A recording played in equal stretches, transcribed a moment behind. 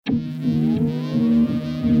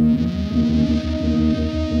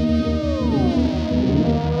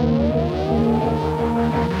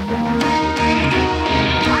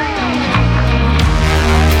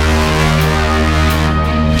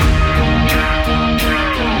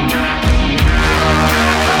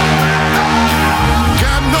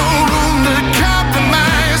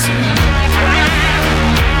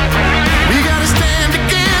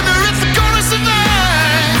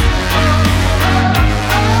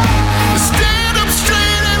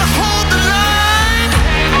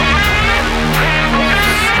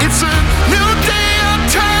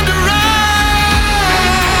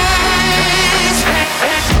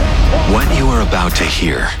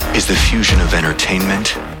the fusion of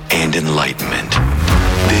entertainment and enlightenment.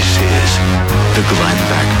 This is the Glenn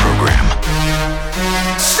Beck Program.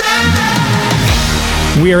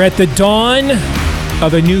 We are at the dawn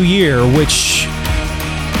of a new year, which,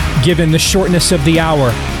 given the shortness of the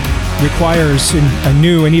hour, requires a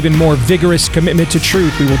new and even more vigorous commitment to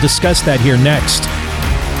truth. We will discuss that here next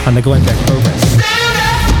on the Glenn Beck Program.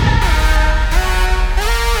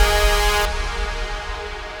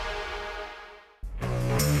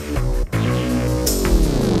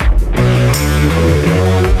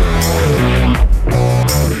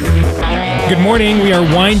 Good morning. We are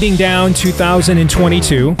winding down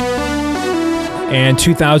 2022, and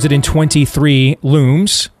 2023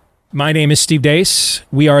 looms. My name is Steve Deace.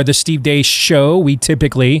 We are the Steve Deace Show. We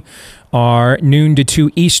typically are noon to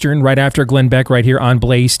 2 Eastern, right after Glenn Beck, right here on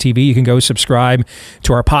Blaze TV. You can go subscribe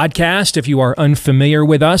to our podcast. If you are unfamiliar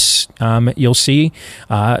with us, you'll see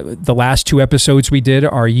the last 2 episodes we did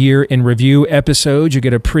are year in review episodes. You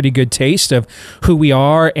get a pretty good taste of who we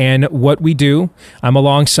are and what we do. I'm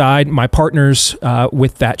alongside my partners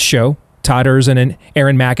with that show, Todd Erzin and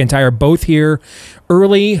Aaron McIntyre, both here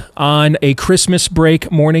early on a Christmas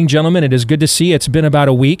break morning. Gentlemen, it is good to see you. It's been about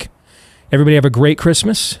a week. Everybody have a great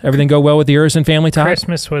Christmas? Everything go well with the Erzin family, Todd?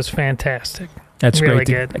 Christmas was fantastic. That's really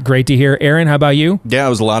good. Great to hear. Aaron, how about you? Yeah, it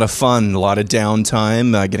was a lot of fun, a lot of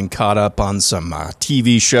downtime, getting caught up on some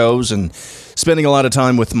TV shows and spending a lot of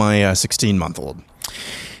time with my 16-month-old.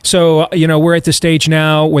 So, we're at the stage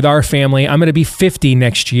now with our family. I'm going to be 50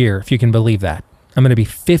 next year, if you can believe that. I'm going to be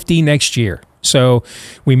 50 next year. So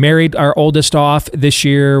we married our oldest off this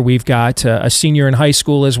year. We've got a senior in high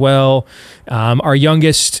school as well. Our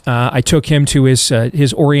youngest, I took him to his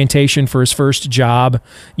orientation for his first job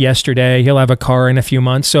yesterday. He'll have a car in a few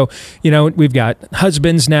months. So, we've got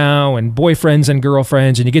husbands now and boyfriends and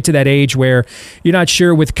girlfriends, and you get to that age where you're not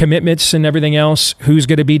sure with commitments and everything else who's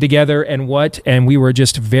going to be together and what. And we were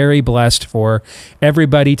just very blessed for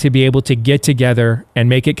everybody to be able to get together and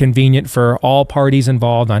make it convenient for all parties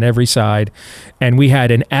involved on every side. And we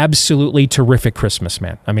had an absolutely terrific Christmas,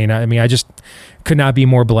 man. I mean, I just could not be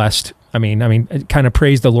more blessed. I mean, kind of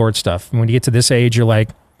praise the Lord stuff. And when you get to this age, you're like,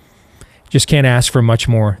 just can't ask for much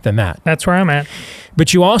more than that. That's where I'm at.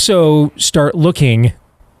 But you also start looking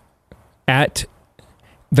at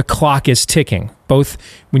the clock is ticking, both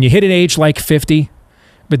when you hit an age like 50,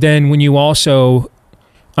 but then when you also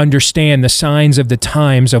understand the signs of the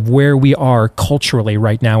times of where we are culturally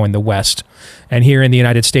right now in the West and here in the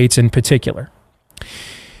United States in particular.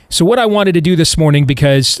 So what I wanted to do this morning,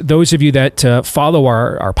 because those of you that follow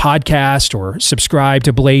our podcast or subscribe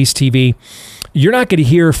to Blaze TV, you're not going to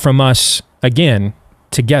hear from us again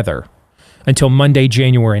together until Monday,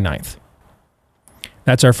 January 9th.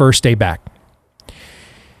 That's our first day back.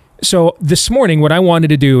 So this morning, what I wanted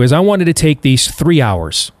to do is I wanted to take these 3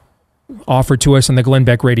 hours offered to us on the Glenn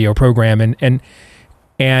Beck radio program, and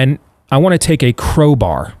I want to take a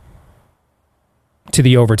crowbar to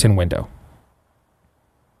the Overton window.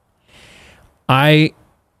 I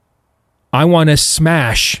want to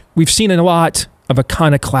smash. We've seen a lot of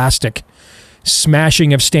iconoclastic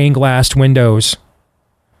smashing of stained glass windows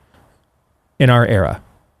in our era.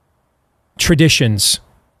 Traditions,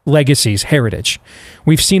 legacies, heritage.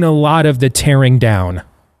 We've seen a lot of the tearing down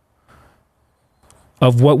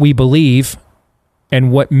of what we believe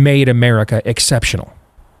and what made America exceptional.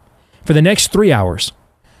 For the next 3 hours,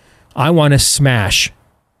 I want to smash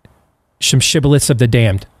some shibboleths of the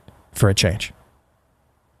damned for a change.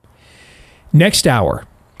 Next hour,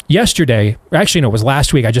 yesterday, actually no, it was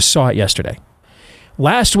last week, I just saw it yesterday.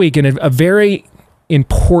 Last week, a very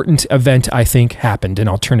important event, I think, happened in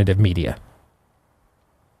alternative media.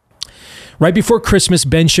 Right before Christmas,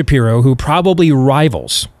 Ben Shapiro, who probably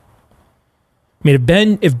rivals, if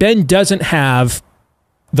Ben doesn't have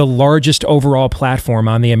the largest overall platform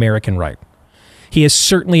on the American right, he is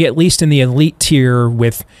certainly at least in the elite tier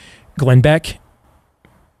with Glenn Beck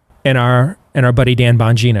and our buddy Dan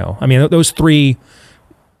Bongino. I mean, those three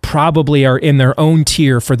probably are in their own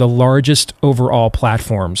tier for the largest overall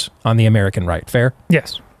platforms on the American right. Fair?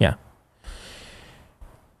 Yes. Yeah.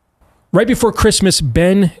 Right before Christmas,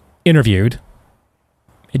 Ben interviewed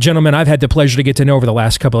a gentleman I've had the pleasure to get to know over the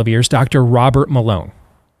last couple of years, Dr. Robert Malone,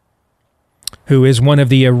 who is one of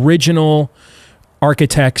the original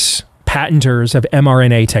architects, patenters of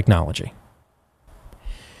mRNA technology.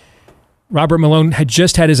 Robert Malone had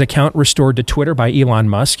just had his account restored to Twitter by Elon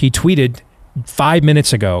Musk. He tweeted 5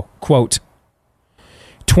 minutes ago, quote,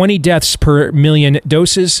 20 deaths per million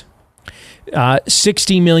doses.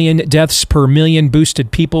 60 million deaths per million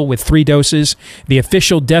boosted people with 3 doses. The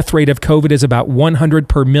official death rate of COVID is about 100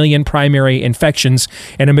 per million primary infections,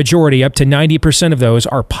 and a majority, up to 90% of those,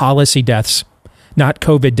 are policy deaths, not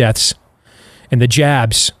COVID deaths. And the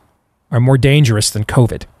jabs are more dangerous than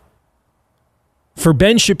COVID. For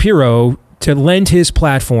Ben Shapiro to lend his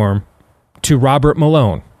platform to Robert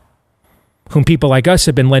Malone, whom people like us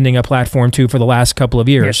have been lending a platform to for the last couple of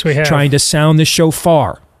years, yes, we have, trying to sound the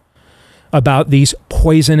shofar about these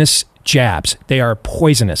poisonous jabs. They are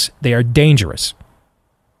poisonous. They are dangerous.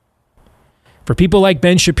 For people like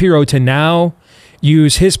Ben Shapiro to now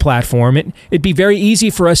use his platform, it'd be very easy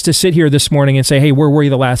for us to sit here this morning and say, hey, where were you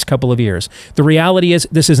the last couple of years? The reality is,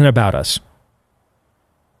 this isn't about us.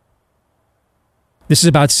 This is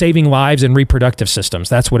about saving lives and reproductive systems.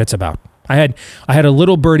 That's what it's about. I had a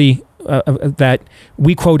little birdie that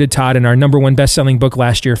we quoted, Todd, in our #1 best-selling book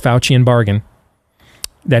last year, Fauci and Bargain,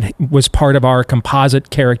 that was part of our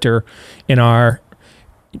composite character in our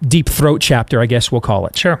Deep Throat chapter, I guess we'll call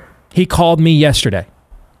it. Sure. He called me yesterday.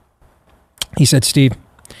 He said, Steve,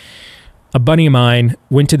 a buddy of mine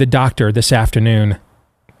went to the doctor this afternoon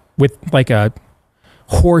with like a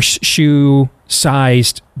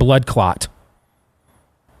horseshoe-sized blood clot.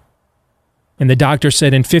 And the doctor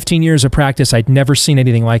said, in 15 years of practice, I'd never seen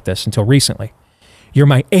anything like this until recently. You're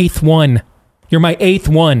my 8th one. You're my 8th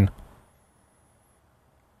one.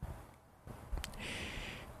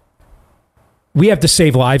 We have to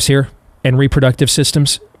save lives here and reproductive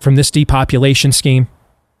systems from this depopulation scheme,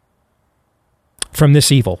 from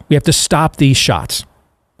this evil. We have to stop these shots.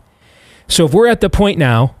 So if we're at the point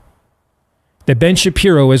now that Ben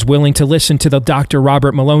Shapiro is willing to listen to the Dr.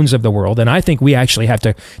 Robert Malones of the world, and I think we actually have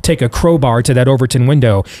to take a crowbar to that Overton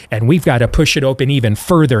window, and we've got to push it open even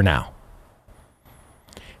further now.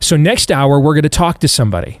 So next hour, we're going to talk to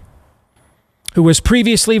somebody who was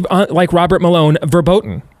previously, like Robert Malone,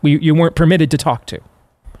 verboten. You weren't permitted to talk to.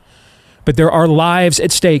 But there are lives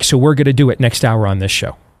at stake, so we're going to do it next hour on this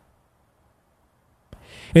show.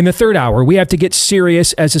 In the third hour, we have to get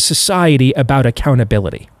serious as a society about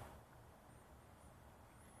accountability.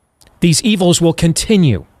 These evils will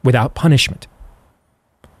continue without punishment.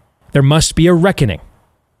 There must be a reckoning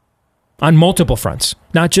on multiple fronts,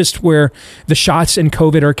 not just where the shots and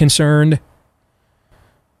COVID are concerned.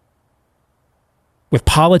 With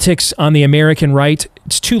politics on the American right,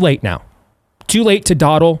 it's too late now. Too late to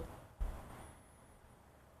dawdle.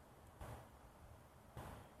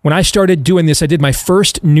 When I started doing this, I did my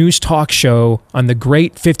first news talk show on the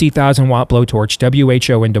great 50,000 watt blowtorch,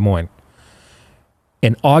 WHO in Des Moines.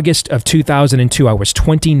 In August of 2002, I was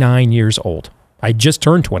 29 years old. I just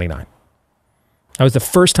turned 29. That was the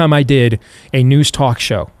first time I did a news talk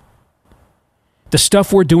show. The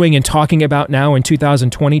stuff we're doing and talking about now in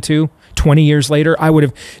 2022, 20 years later, I would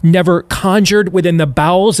have never conjured within the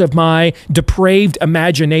bowels of my depraved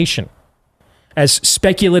imagination as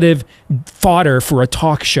speculative fodder for a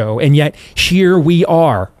talk show. And yet here we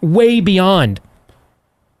are, way beyond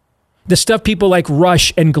the stuff people like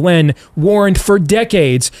Rush and Glenn warned for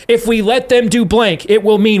decades. If we let them do blank, it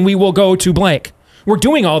will mean we will go to blank. We're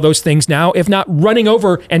doing all those things now, if not running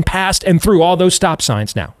over and past and through all those stop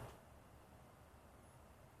signs now.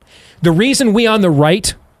 The reason we on the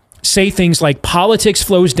right say things like politics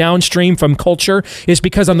flows downstream from culture is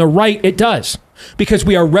because on the right it does. Because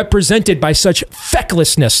we are represented by such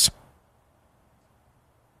fecklessness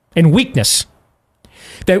and weakness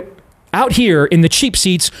that out here in the cheap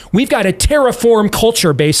seats, we've got to terraform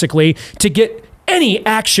culture basically to get any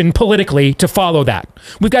action politically to follow that.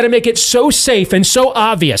 We've got to make it so safe and so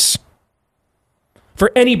obvious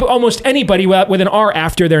for almost anybody with an R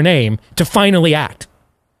after their name to finally act.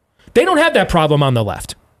 They don't have that problem on the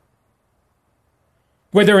left.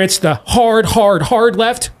 Whether it's the hard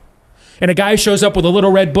left, and a guy shows up with a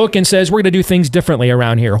little red book and says, we're going to do things differently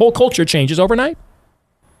around here. Whole culture changes overnight.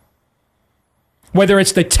 Whether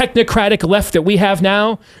it's the technocratic left that we have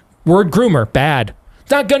now, word groomer, bad.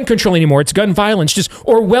 It's not gun control anymore, it's gun violence, just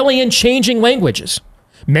Orwellian changing languages.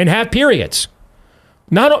 Men have periods.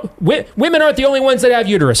 Women aren't the only ones that have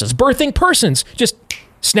uteruses. Birthing persons, just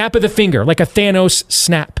snap of the finger, like a Thanos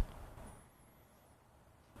snap.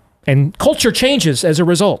 And culture changes as a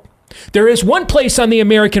result. There is one place on the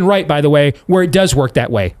American right, by the way, where it does work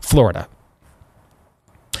that way, Florida.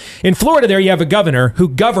 In Florida, there you have a governor who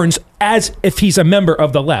governs as if he's a member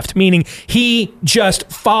of the left, meaning he just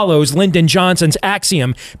follows Lyndon Johnson's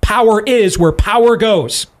axiom, power is where power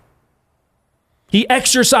goes. He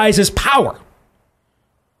exercises power.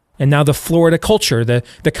 And now the Florida culture,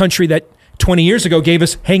 the country that 20 years ago gave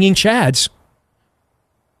us hanging chads.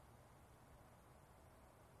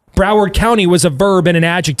 Broward County was a verb and an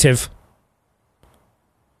adjective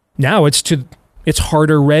Now it's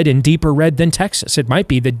harder red and deeper red than Texas. It might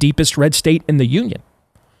be the deepest red state in the union.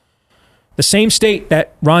 The same state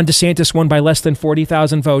that Ron DeSantis won by less than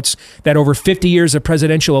 40,000 votes, that over 50 years of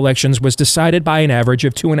presidential elections was decided by an average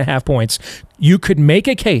of 2.5 points. You could make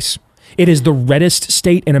a case. It is the reddest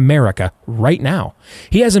state in America right now.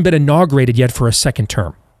 He hasn't been inaugurated yet for a second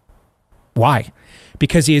term. Why?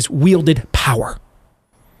 Because he has wielded power,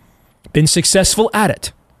 been successful at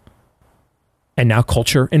it. And now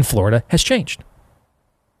culture in Florida has changed.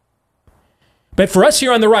 But for us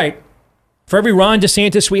here on the right, for every Ron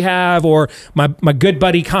DeSantis we have, or my good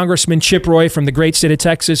buddy Congressman Chip Roy from the great state of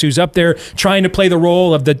Texas, who's up there trying to play the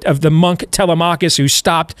role of the monk Telemachus who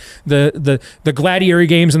stopped the gladiator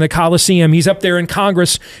games in the Coliseum. He's up there in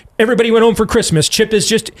Congress. Everybody went home for Christmas. Chip is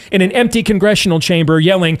just in an empty congressional chamber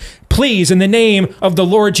yelling, "Please, in the name of the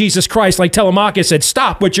Lord Jesus Christ," like Telemachus said,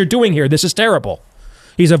 "Stop what you're doing here. This is terrible."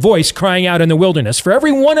 He's a voice crying out in the wilderness. For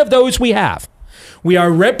every one of those we have, we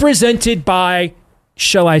are represented by,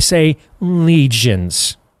 shall I say,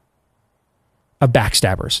 legions of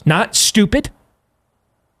backstabbers. Not stupid,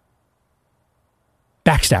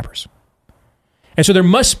 backstabbers. And so there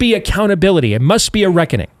must be accountability. It must be a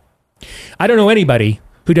reckoning. I don't know anybody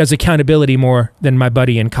who does accountability more than my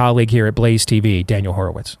buddy and colleague here at Blaze TV, Daniel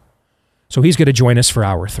Horowitz. So he's going to join us for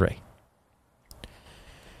hour 3.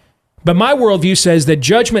 But my worldview says that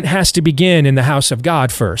judgment has to begin in the house of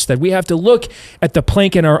God first, that we have to look at the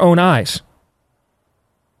plank in our own eyes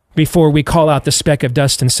before we call out the speck of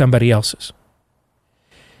dust in somebody else's.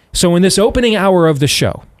 So in this opening hour of the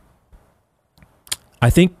show, I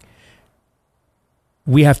think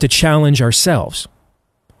we have to challenge ourselves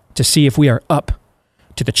to see if we are up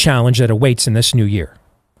to the challenge that awaits in this new year.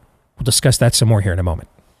 We'll discuss that some more here in a moment.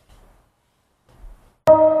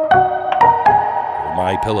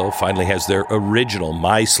 MyPillow finally has their original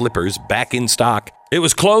My Slippers back in stock. It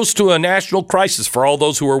was close to a national crisis for all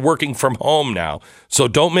those who are working from home now. So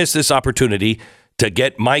don't miss this opportunity to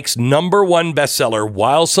get Mike's #1 bestseller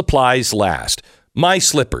while supplies last. My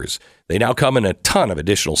Slippers. They now come in a ton of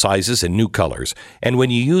additional sizes and new colors. And when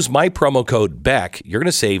you use my promo code BECK, you're going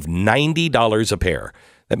to save $90 a pair.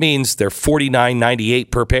 That means they're $49.98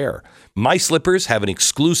 per pair. My Slippers have an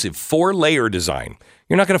exclusive 4-layer design.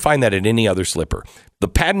 You're not going to find that in any other slipper. The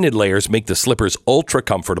patented layers make the slippers ultra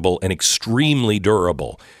comfortable and extremely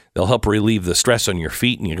durable. They'll help relieve the stress on your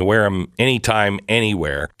feet, and you can wear them anytime,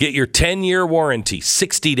 anywhere. Get your 10-year warranty,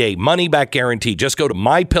 60-day money-back guarantee. Just go to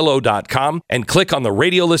MyPillow.com and click on the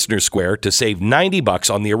radio listener square to save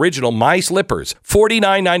 $90 on the original My Slippers,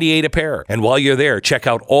 $49.98 a pair. And while you're there, check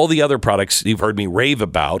out all the other products you've heard me rave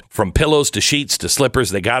about, from pillows to sheets to slippers.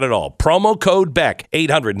 They got it all. Promo code BECK,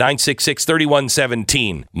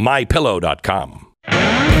 800-966-3117, MyPillow.com.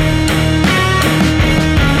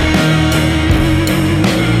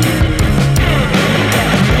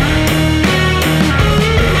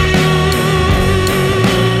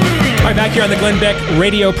 Back here on the Glenn Beck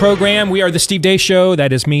radio program, we are the Steve Deace Show.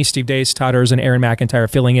 That is me, Steve Deace, Todd Erz, and Aaron McIntyre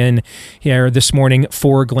filling in here this morning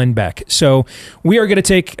for Glenn Beck. So we are going to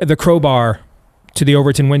take the crowbar to the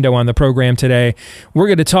Overton window on the program today. We're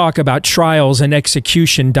going to talk about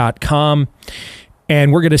trialsandexecution.com,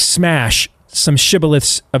 and we're going to smash some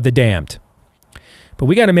shibboleths of the damned. But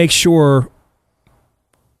we got to make sure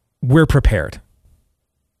we're prepared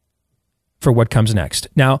for what comes next.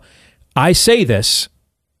 Now, I say this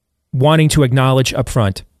wanting to acknowledge up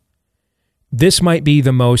front, this might be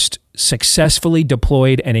the most successfully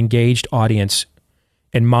deployed and engaged audience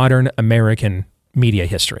in modern American media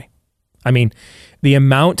history. I mean, the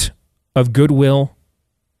amount of goodwill,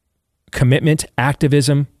 commitment,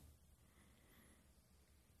 activism,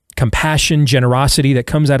 compassion, generosity that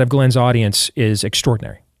comes out of Glenn's audience is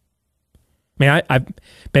extraordinary. I mean, I've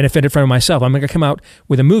benefited from it myself. I'm going to come out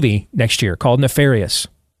with a movie next year called Nefarious,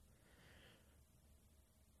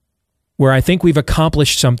 where I think we've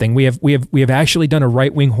accomplished something. We have actually done a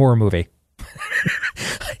right-wing horror movie.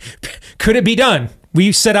 Could it be done?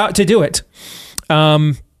 We set out to do it.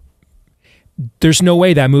 There's no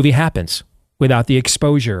way that movie happens without the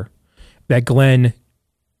exposure that Glenn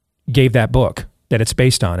gave that book that it's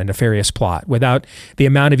based on, a nefarious plot, without the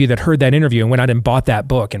amount of you that heard that interview and went out and bought that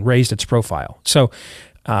book and raised its profile. So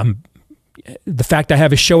the fact I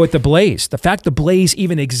have a show at the Blaze, the fact the Blaze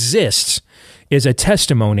even exists, is a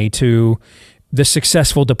testimony to the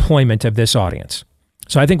successful deployment of this audience.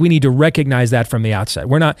 So I think we need to recognize that from the outset.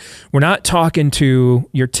 We're not talking to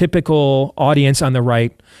your typical audience on the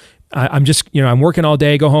right. I'm just, I'm working all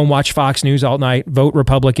day, go home, watch Fox News all night, vote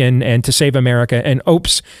Republican and to save America. And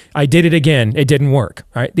oops, I did it again. It didn't work.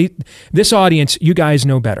 All right. This audience, you guys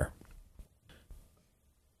know better.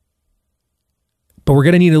 But we're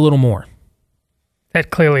going to need a little more. That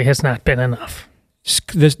clearly has not been enough.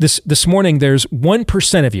 This morning, there's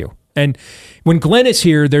 1% of you. And when Glenn is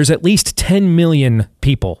here, there's at least 10 million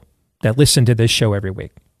people that listen to this show every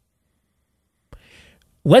week.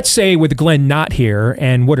 Let's say with Glenn not here,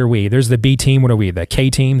 and what are we? There's the B team. What are we? The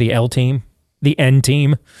K team, the L team, the N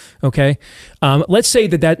team. Okay. Let's say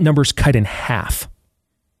that number's cut in half.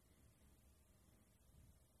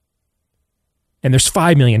 And there's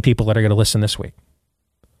 5 million people that are going to listen this week.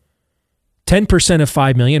 10% of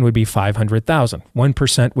 5 million would be 500,000.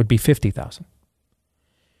 1% would be 50,000.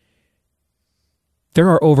 There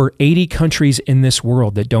are over 80 countries in this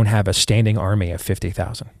world that don't have a standing army of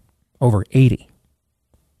 50,000. Over 80.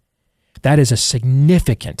 That is a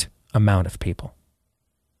significant amount of people.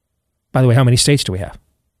 By the way, how many states do we have?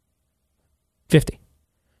 50.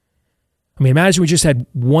 I mean, imagine we just had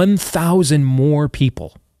 1,000 more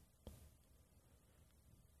people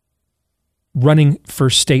running for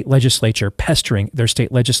state legislature, pestering their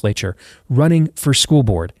state legislature, running for school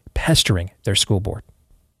board, pestering their school board.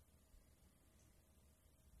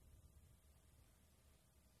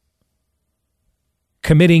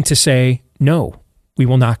 Committing to say, no, we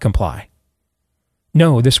will not comply.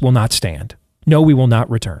 No, this will not stand. No, we will not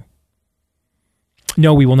return.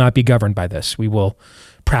 No, we will not be governed by this. We will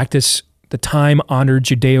practice the time-honored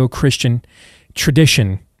Judeo-Christian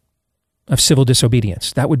tradition of civil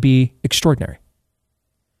disobedience. That would be extraordinary.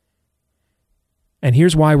 And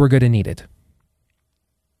here's why we're going to need it.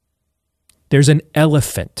 There's an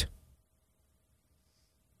elephant.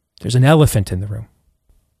 There's an elephant in the room.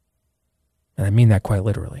 And I mean that quite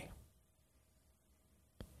literally.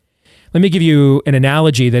 Let me give you an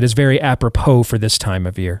analogy that is very apropos for this time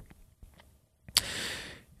of year.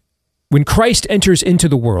 When Christ enters into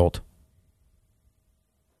the world,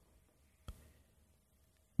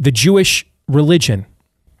 the Jewish religion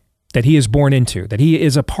that he is born into, that he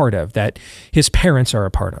is a part of, that his parents are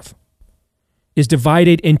a part of, is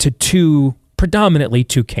divided into predominantly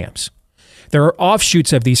two camps. There are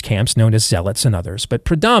offshoots of these camps known as zealots and others, but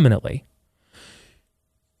predominantly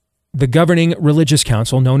the governing religious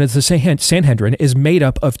council, known as the Sanhedrin, is made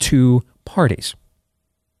up of two parties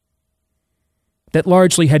that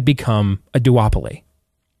largely had become a duopoly.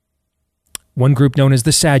 One group known as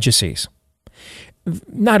the Sadducees.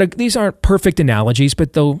 These aren't perfect analogies,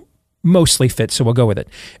 but they'll mostly fit, so we'll go with it.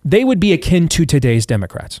 They would be akin to today's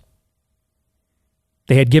Democrats.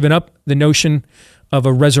 They had given up the notion of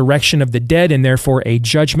a resurrection of the dead and therefore a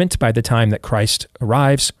judgment by the time that Christ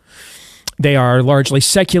arrives. They are largely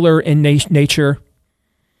secular in nature.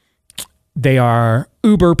 They are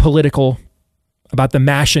uber political about the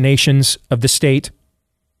machinations of the state.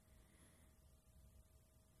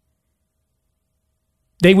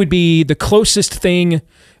 They would be the closest thing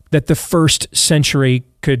that the first century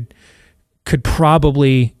could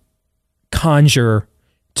probably conjure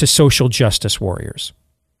to social justice warriors.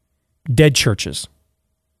 Dead churches.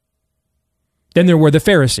 Then there were the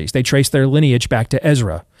Pharisees. They traced their lineage back to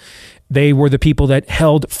Ezra. They were the people that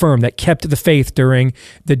held firm, that kept the faith during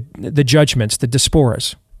the judgments, the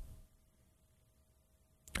diasporas,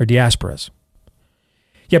 or diasporas.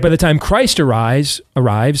 Yet by the time Christ arrives,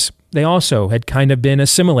 they also had kind of been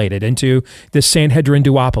assimilated into the Sanhedrin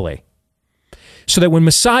duopoly. So that when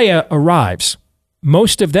Messiah arrives,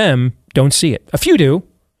 most of them don't see it. A few do.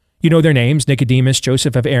 You know their names, Nicodemus,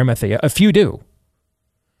 Joseph of Arimathea. A few do,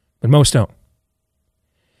 but most don't.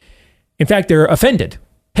 In fact, they're offended.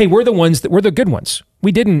 Hey, we're the good ones.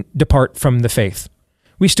 We didn't depart from the faith.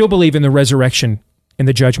 We still believe in the resurrection and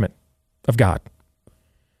the judgment of God.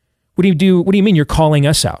 What do you do? What do you mean you're calling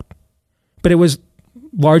us out? But it was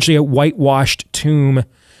largely a whitewashed tomb,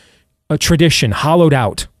 a tradition, hollowed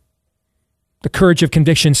out. The courage of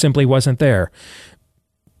conviction simply wasn't there.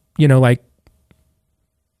 You know, like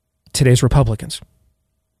today's Republicans,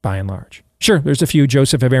 by and large. Sure, there's a few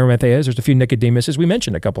Joseph of Arimatheas, there's a few Nicodemuses. We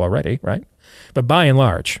mentioned a couple already, right? But by and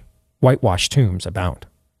large, whitewashed tombs abound.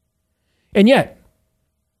 And yet,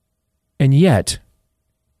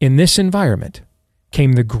 in this environment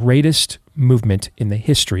came the greatest movement in the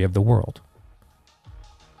history of the world.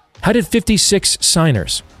 How did 56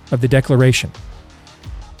 signers of the Declaration,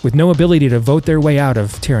 with no ability to vote their way out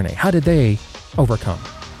of tyranny, how did they overcome?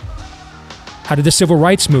 How did the Civil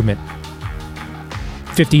Rights Movement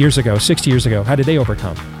 50 years ago, 60 years ago, how did they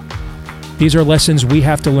overcome? These are lessons we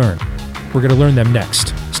have to learn. We're going to learn them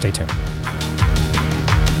next. Stay tuned.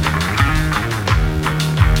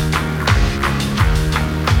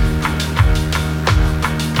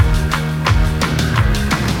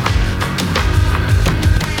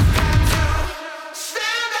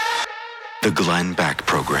 The Glenn Beck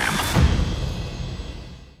Program.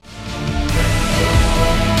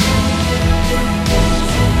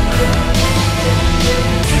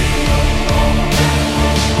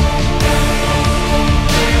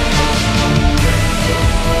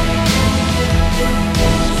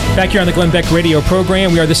 Back here on the Glenn Beck radio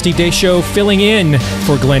program, we are the Steve Deace Show, filling in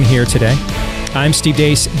for Glenn here today. I'm Steve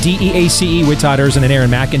Deace, D-E-A-C-E, with Todd Erzen and Aaron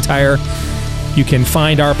McIntyre. You can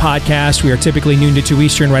find our podcast. We are typically noon to 2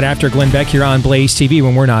 Eastern right after Glenn Beck here on Blaze TV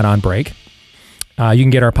when we're not on break. You can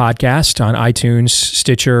get our podcast on iTunes,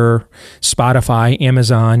 Stitcher, Spotify,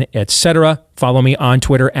 Amazon, etc. Follow me on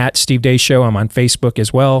Twitter at Steve Deace Show. I'm on Facebook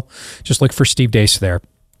as well. Just look for Steve Deace there.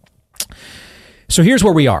 So here's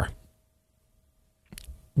where we are.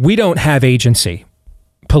 We don't have agency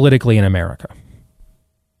politically in America.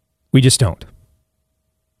 We just don't.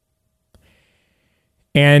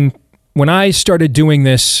 And when I started doing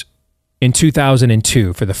this in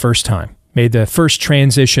 2002 for the first time, made the first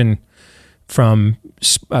transition from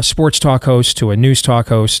a sports talk host to a news talk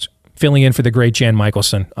host, filling in for the great Jan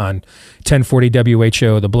Michelson on 1040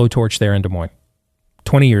 WHO, the blowtorch there in Des Moines,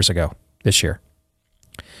 20 years ago this year.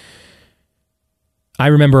 I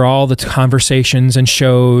remember all the conversations and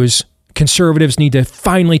shows. Conservatives need to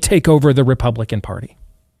finally take over the Republican Party.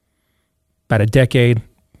 About a decade,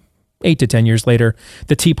 8 to 10 years later,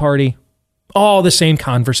 the Tea Party, all the same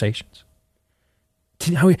conversations.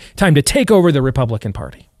 Time to take over the Republican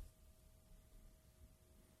Party.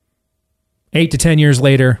 8 to 10 years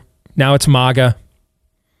later, now it's MAGA.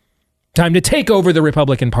 Time to take over the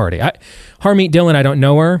Republican Party. Harmeet Dillon, I don't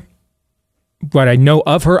know her. What I know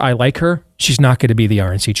of her, I like her. She's not going to be the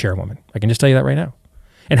RNC chairwoman. I can just tell you that right now.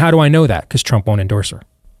 And how do I know that? Because Trump won't endorse her.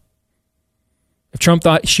 If Trump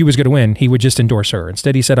thought she was going to win, he would just endorse her.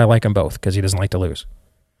 Instead, he said, I like them both because he doesn't like to lose.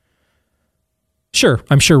 Sure,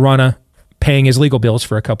 I'm sure Ronna paying his legal bills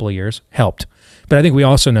for a couple of years helped. But I think we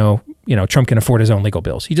also know, Trump can afford his own legal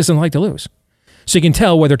bills. He just doesn't like to lose. So you can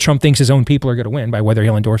tell whether Trump thinks his own people are going to win by whether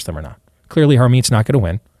he'll endorse them or not. Clearly, Harmeet's not going to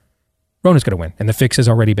win. Ronna's going to win, and the fix has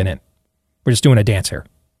already been in. We're just doing a dance here.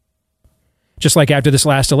 Just like after this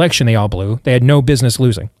last election they all blew, they had no business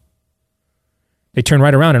losing. They turned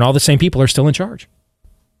right around and all the same people are still in charge.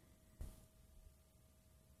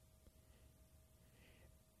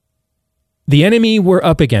 The enemy we're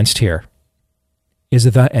up against here is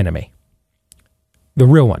the enemy. The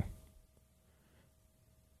real one.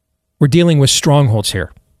 We're dealing with strongholds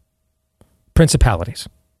here. Principalities.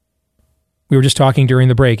 We were just talking during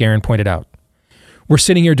the break, Aaron pointed out. We're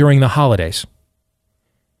sitting here during the holidays.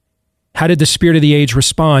 How did the spirit of the age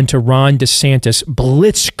respond to Ron DeSantis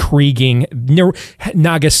blitzkrieging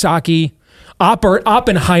Nagasaki,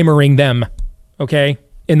 Oppenheimering them, okay,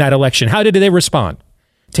 in that election? How did they respond?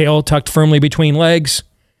 Tail tucked firmly between legs,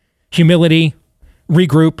 humility,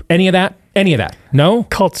 regroup, any of that? Any of that? No?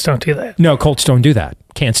 Cults don't do that. No, cults don't do that.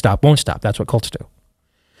 Can't stop, won't stop. That's what cults do.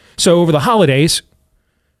 So over the holidays,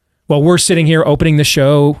 while we're sitting here opening the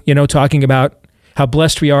show, talking about how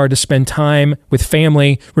blessed we are to spend time with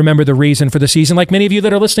family, remember the reason for the season, like many of you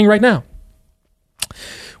that are listening right now.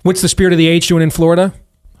 What's the spirit of the age doing in Florida?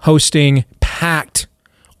 Hosting packed,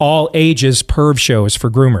 all ages perv shows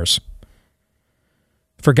for groomers.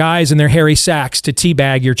 For guys in their hairy sacks to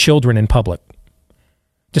teabag your children in public.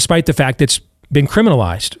 Despite the fact it's been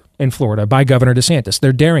criminalized in Florida by Governor DeSantis.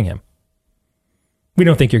 They're daring him. We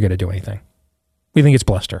don't think you're going to do anything. We think it's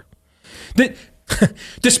bluster.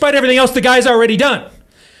 Despite everything else the guy's already done.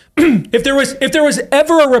 If there was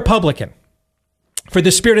ever a Republican for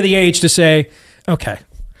the spirit of the age to say, okay,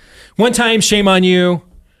 one time, shame on you.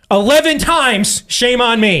 11 times, shame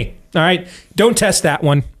on me. All right? Don't test that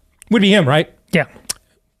one. Would be him, right? Yeah.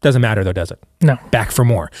 Doesn't matter though, does it? No. Back for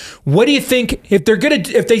more. What do you think if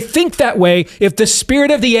they think that way, if the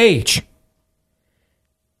spirit of the age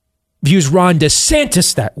views Ron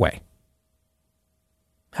DeSantis that way?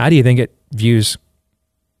 How do you think it views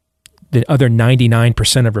the other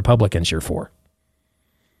 99% of Republicans you're for?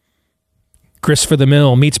 Chris for the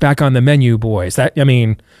Mill, meets back on the menu, boys.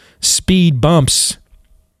 Speed bumps,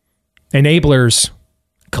 enablers,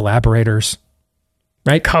 collaborators,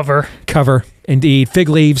 right? Cover, indeed. Fig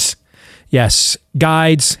leaves, yes.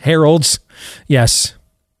 Guides, heralds, yes.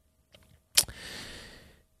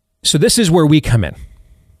 So this is where we come in.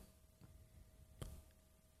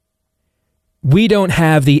 We don't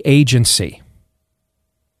have the agency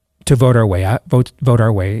to vote our way out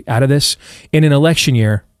of this. In an election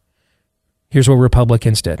year, here's what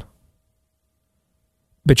Republicans did.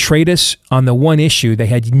 Betrayed us on the one issue they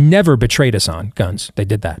had never betrayed us on, guns. They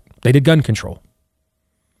did that. They did gun control.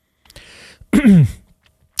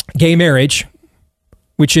 Gay marriage,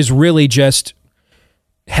 which is really just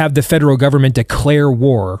have the federal government declare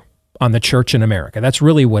war on the church in America. That's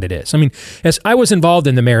really what it is. As I was involved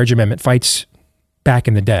in the marriage amendment fights back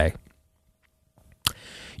in the day,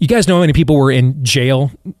 you guys know how many people were in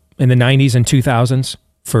jail in the 90s and 2000s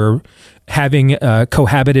for having a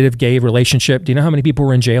cohabitative gay relationship. Do you know how many people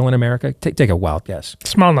were in jail in America? Take a wild guess.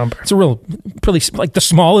 Small number. It's a pretty like the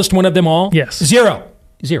smallest one of them all? Yes. Zero.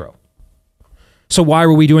 So why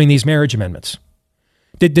were we doing these marriage amendments?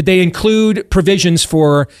 Did they include provisions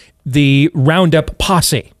for the roundup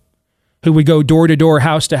posse who would go door to door,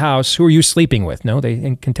 house to house? Who are you sleeping with? No,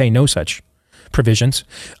 they contain no such provisions.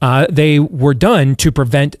 They were done to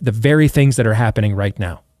prevent the very things that are happening right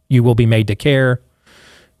now. You will be made to care.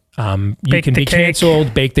 You can be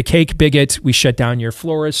canceled. Bake the cake, bigot. We shut down your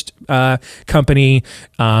florist company.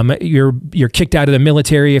 You're kicked out of the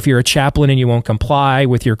military if you're a chaplain and you won't comply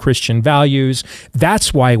with your Christian values.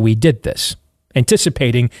 That's why we did this,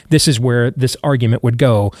 anticipating this is where this argument would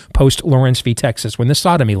go post Lawrence v. Texas when the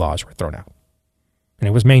sodomy laws were thrown out and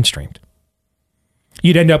it was mainstreamed.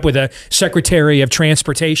 You'd end up with a Secretary of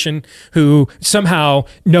Transportation who somehow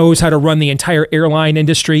knows how to run the entire airline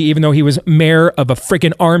industry, even though he was mayor of a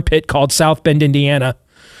freaking armpit called South Bend, Indiana,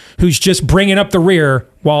 who's just bringing up the rear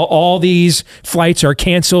while all these flights are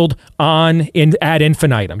canceled ad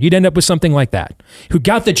infinitum. You'd end up with something like that, who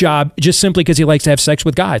got the job just simply because he likes to have sex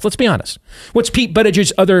with guys. Let's be honest. What's Pete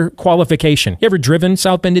Buttigieg's other qualification? You ever driven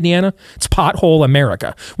South Bend, Indiana? It's pothole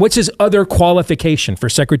America. What's his other qualification for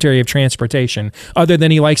Secretary of Transportation other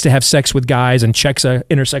than he likes to have sex with guys and checks a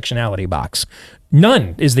intersectionality box?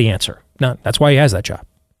 None is the answer. None. That's why he has that job.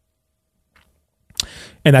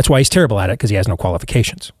 And that's why he's terrible at it, because he has no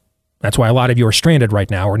qualifications. That's why a lot of you are stranded right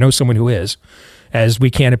now or know someone who is, as we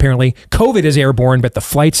can't apparently. COVID is airborne, but the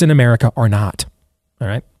flights in America are not. All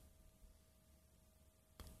right?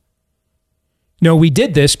 No, we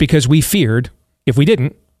did this because we feared, if we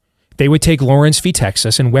didn't, they would take Lawrence v.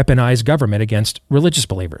 Texas and weaponize government against religious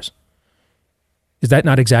believers. Is that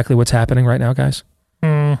not exactly what's happening right now, guys?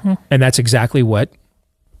 Mm-hmm. And that's exactly what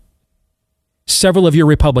several of your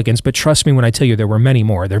Republicans, but trust me when I tell you there were many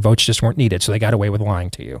more, their votes just weren't needed, so they got away with lying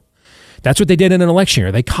to you. That's what they did in an election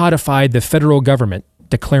year. They codified the federal government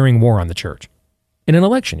declaring war on the church in an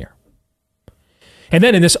election year. And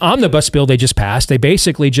then in this omnibus bill they just passed, they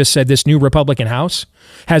basically just said this new Republican House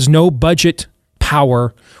has no budget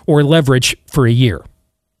power or leverage for a year.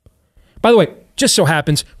 By the way, just so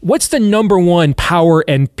happens, what's the number one power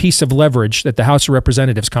and piece of leverage that the House of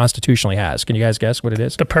Representatives constitutionally has? Can you guys guess what it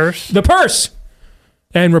is? The purse. The purse.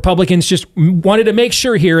 And Republicans just wanted to make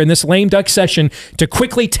sure here in this lame duck session to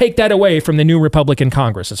quickly take that away from the new Republican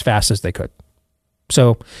Congress as fast as they could.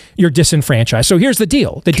 So you're disenfranchised. So here's the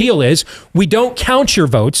deal. The deal is we don't count your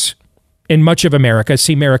votes in much of America.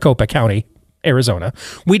 See Maricopa County, Arizona.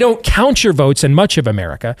 We don't count your votes in much of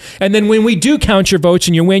America. And then when we do count your votes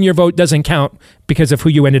and you win, your vote doesn't count because of who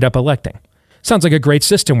you ended up electing. Sounds like a great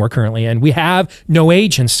system we're currently in. We have no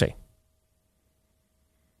agency.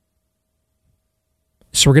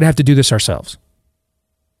 So we're going to have to do this ourselves.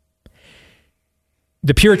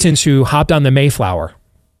 The Puritans who hopped on the Mayflower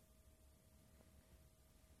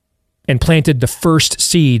and planted the first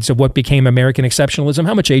seeds of what became American exceptionalism,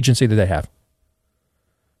 how much agency did they have?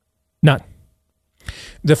 None.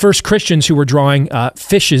 The first Christians who were drawing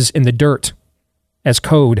fishes in the dirt as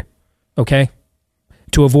code, okay,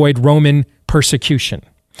 to avoid Roman persecution.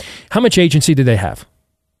 How much agency did they have?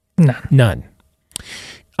 None.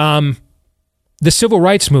 The civil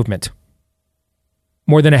rights movement,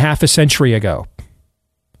 more than a half a century ago.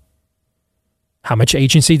 How much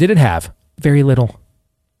agency did it have? Very little.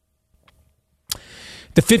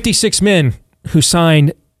 The 56 men who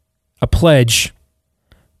signed a pledge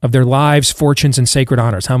of their lives, fortunes, and sacred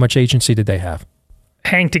honors, how much agency did they have?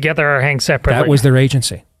 Hang together or hang separately. That was their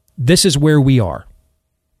agency. This is where we are.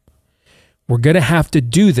 We're going to have to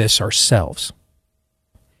do this ourselves.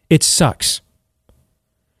 It sucks.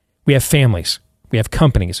 We have families. We have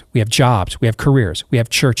companies. We have jobs. We have careers. We have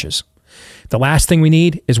churches. The last thing we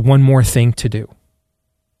need is one more thing to do.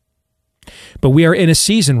 But we are in a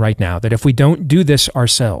season right now that if we don't do this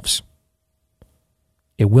ourselves,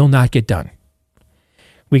 it will not get done.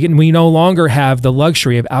 We no longer have the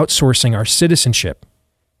luxury of outsourcing our citizenship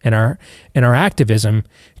and our activism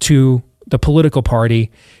to the political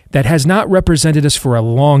party that has not represented us for a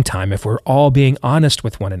long time, if we're all being honest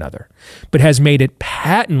with one another, but has made it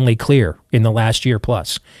patently clear in the last year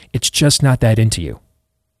plus, it's just not that into you.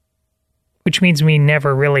 Which means we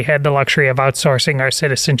never really had the luxury of outsourcing our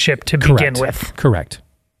citizenship to begin with. Correct.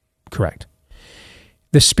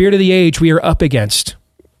 The spirit of the age we are up against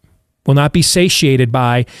will not be satiated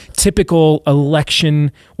by typical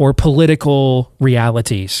election or political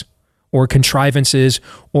realities or contrivances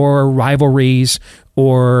or rivalries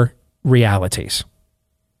or realities.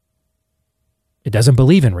 It doesn't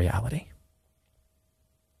believe in reality.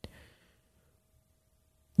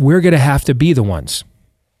 We're going to have to be the ones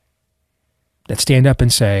that stand up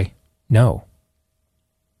and say, no.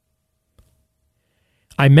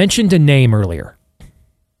 I mentioned a name earlier.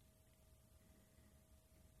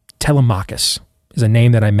 Telemachus is a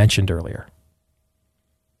name that I mentioned earlier.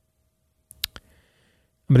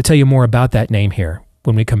 I'm going to tell you more about that name here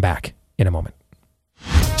when we come back in a moment.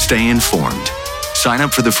 Stay informed. Sign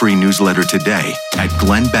up for the free newsletter today at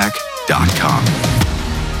glennbeck.com.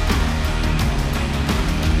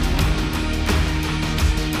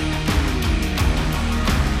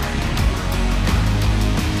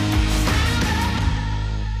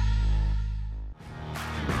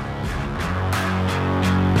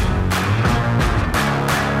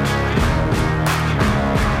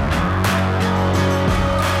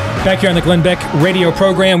 Back here on the Glenn Beck radio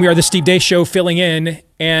program, we are the Steve Deace Show filling in,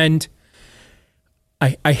 and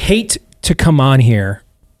I hate to come on here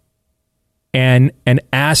and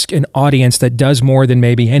ask an audience that does more than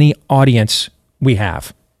maybe any audience we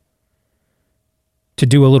have to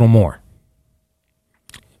do a little more.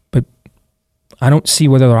 But I don't see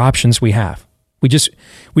what other options we have. We just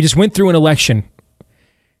went through an election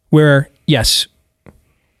where, yes,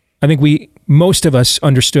 I think most of us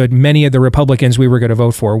understood many of the Republicans we were going to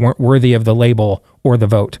vote for weren't worthy of the label or the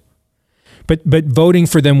vote. But voting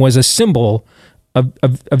for them was a symbol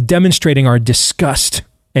of demonstrating our disgust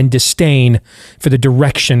and disdain for the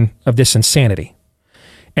direction of this insanity.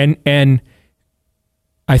 And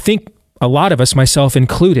I think a lot of us, myself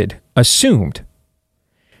included, assumed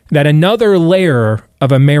that another layer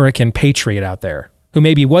of American patriot out there who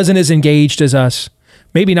maybe wasn't as engaged as us,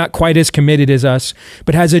 maybe not quite as committed as us,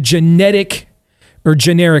 but has a generic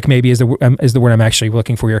maybe is the word I'm actually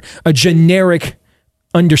looking for here, a generic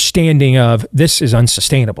understanding of this is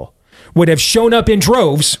unsustainable, would have shown up in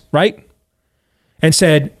droves, right? And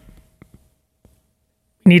said,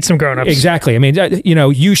 need some grown-ups. Exactly. I mean,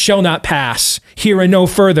 you shall not pass here and no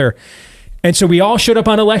further. And so we all showed up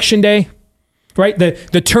on election day, right?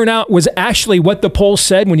 The turnout was actually what the polls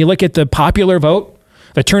said when you look at the popular vote.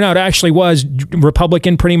 The turnout actually was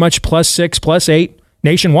Republican pretty much +6, +8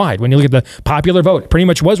 nationwide. When you look at the popular vote, it pretty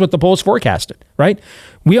much was what the polls forecasted, right?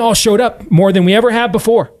 We all showed up more than we ever have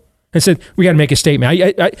before and said, we got to make a statement.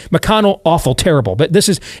 McConnell, awful, terrible, but this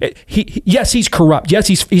is, yes, he's corrupt. Yes,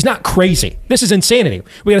 he's not crazy. This is insanity.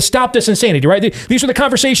 We got to stop this insanity, right? These were the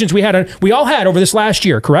conversations we all had over this last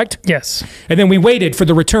year, correct? Yes. And then we waited for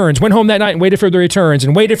the returns, went home that night and waited for the returns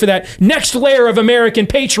and waited for that next layer of American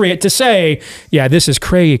patriot to say, yeah, this is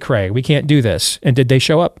cray. We can't do this. And did they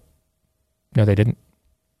show up? No, they didn't.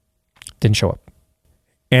 Didn't show up.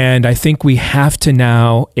 And I think we have to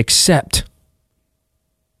now accept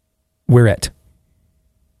we're it.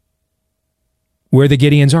 We're the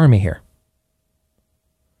Gideon's army here.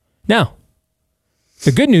 Now,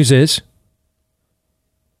 the good news is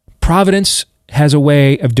Providence has a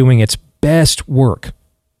way of doing its best work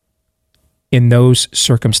in those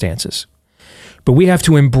circumstances. But we have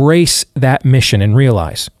to embrace that mission and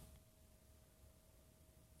realize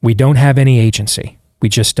we don't have any agency. We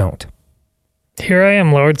just don't. Here I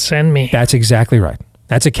am, Lord, send me. That's exactly right.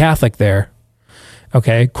 That's a Catholic there.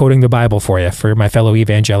 Okay, quoting the Bible for you, for my fellow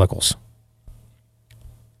evangelicals.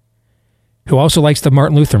 Who also likes the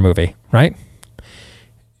Martin Luther movie, right?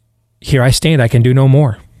 Here I stand, I can do no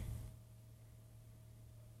more.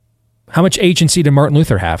 How much agency did Martin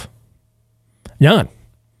Luther have? None.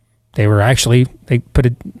 They put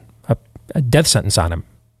a death sentence on him.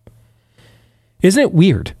 Isn't it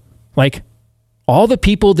weird? Like, all the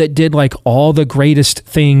people that did like all the greatest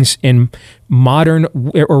things in modern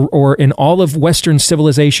or in all of Western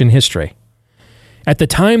civilization history, at the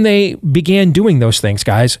time they began doing those things,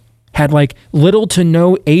 guys, had like little to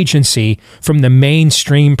no agency from the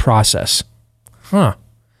mainstream process.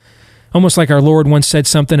 Almost like our Lord once said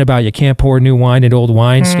something about you can't pour new wine in old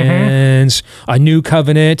wineskins, a new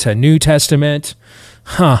covenant, a new testament.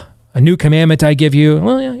 A new commandment I give you.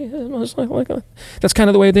 Well, yeah, that's kind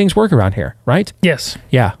of the way things work around here, right? Yes.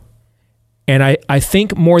 Yeah. And I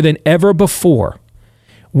think more than ever before,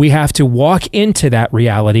 we have to walk into that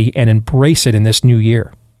reality and embrace it in this new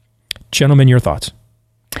year. Gentlemen, your thoughts?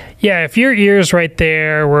 Yeah, if your ears right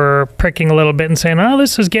there were pricking a little bit and saying, oh,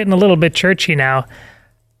 this is getting a little bit churchy now,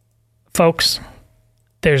 folks,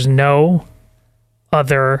 there's no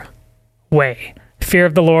other way. Fear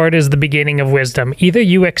of the Lord is the beginning of wisdom. Either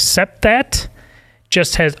you accept that,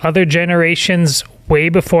 just as other generations way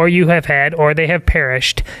before you have had, or they have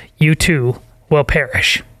perished, you too will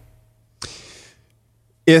perish.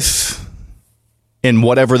 If, in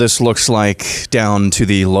whatever this looks like down to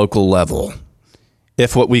the local level,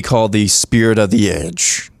 if what we call the spirit of the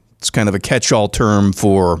age, it's kind of a catch-all term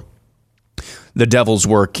for the devil's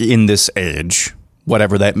work in this age,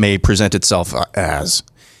 whatever that may present itself as,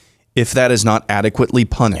 if that is not adequately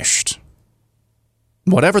punished,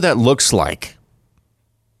 whatever that looks like,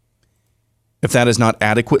 if that is not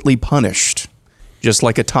adequately punished, just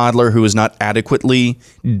like a toddler who is not adequately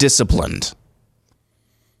disciplined,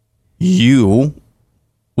 you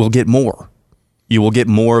will get more. You will get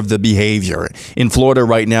more of the behavior. In Florida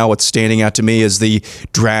right now, what's standing out to me is the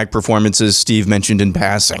drag performances Steve mentioned in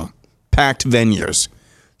passing. Packed venues.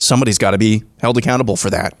 Somebody's got to be held accountable for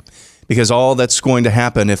that. Because all that's going to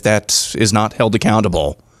happen if that is not held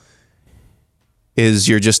accountable is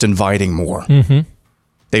you're just inviting more. Mm-hmm.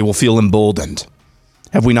 They will feel emboldened.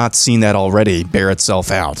 Have we not seen that already bear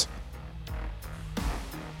itself out?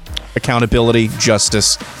 Accountability,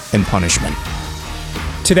 justice, and punishment.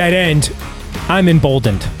 To that end, I'm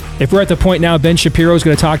emboldened. If we're at the point now Ben Shapiro is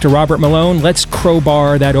going to talk to Robert Malone, let's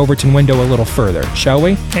crowbar that Overton window a little further, shall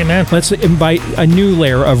we? Amen. Let's invite a new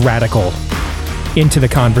layer of radical into the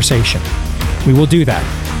conversation. We will do that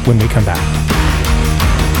when we come back.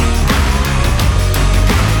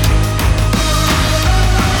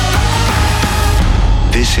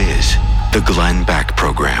 This is the Glenn Beck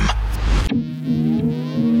Program.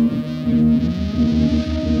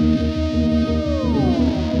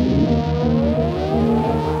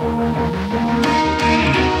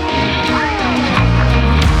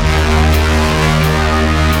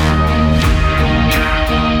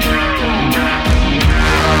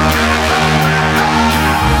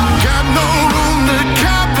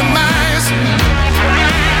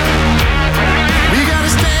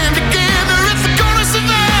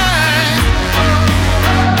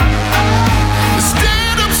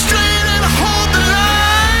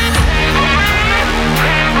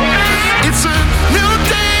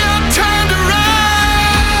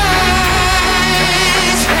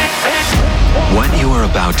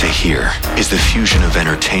 About to hear is the fusion of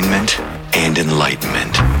entertainment and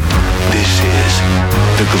enlightenment. This is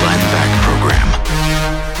the Glenn Beck Program.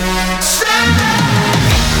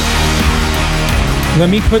 Let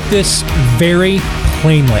me put this very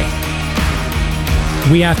plainly.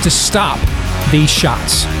 We have to stop these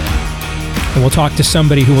shots. And we'll talk to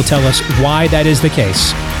somebody who will tell us why that is the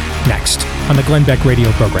case next on the Glenn Beck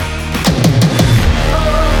Radio Program.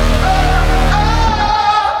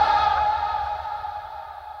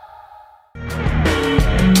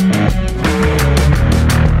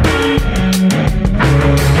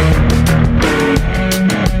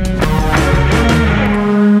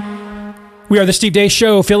 We are the Steve Deace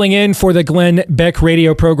Show, filling in for the Glenn Beck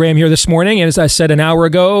Radio Program here this morning. And as I said an hour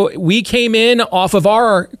ago, we came in off of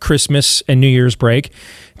our Christmas and New Year's break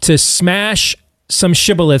to smash some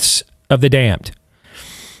shibboleths of the damned.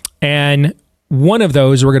 And one of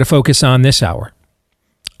those we're going to focus on this hour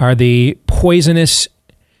are the poisonous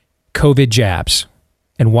COVID jabs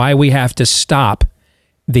and why we have to stop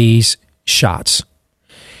these shots.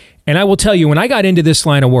 And I will tell you, when I got into this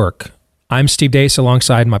line of work, I'm Steve Deace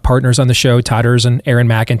alongside my partners on the show, Todd Ers and Aaron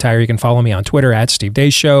McIntyre. You can follow me on Twitter at Steve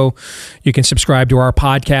Deace Show. You can subscribe to our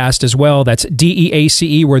podcast as well. That's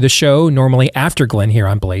DEACE. We're the show normally after Glenn here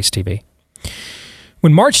on Blaze TV.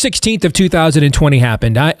 When March 16th of 2020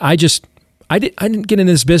 happened, I didn't get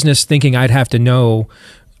into this business thinking I'd have to know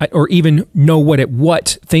or even know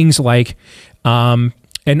what things like an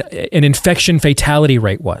infection fatality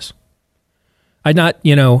rate was. I'd not,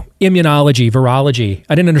 immunology, virology.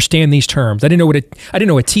 I didn't understand these terms. I didn't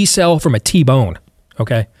know a T cell from a T-bone.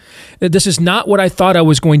 Okay. This is not what I thought I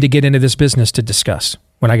was going to get into this business to discuss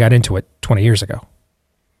when I got into it 20 years ago.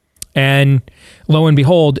 And lo and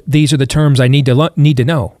behold, these are the terms I need to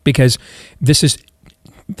know, because this is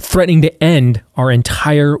threatening to end our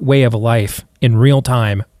entire way of life in real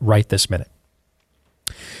time right this minute.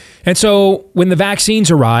 And so when the vaccines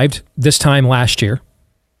arrived this time last year,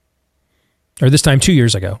 or this time 2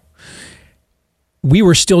 years ago, we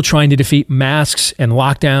were still trying to defeat masks and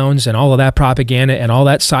lockdowns and all of that propaganda and all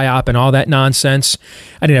that psyop and all that nonsense.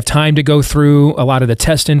 I didn't have time to go through a lot of the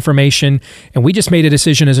test information. And we just made a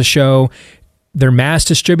decision as a show. They're mass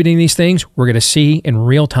distributing these things. We're going to see in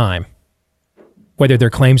real time whether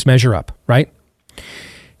their claims measure up, right?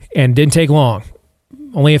 And it didn't take long,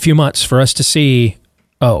 only a few months for us to see,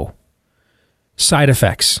 side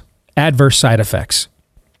effects, adverse side effects.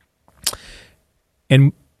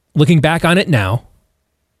 And looking back on it now,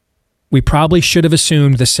 we probably should have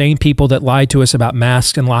assumed the same people that lied to us about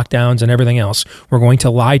masks and lockdowns and everything else were going to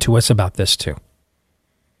lie to us about this too.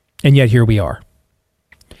 And yet here we are.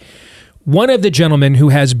 One of the gentlemen who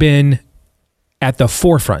has been at the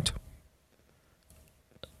forefront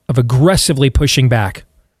of aggressively pushing back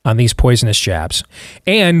on these poisonous jabs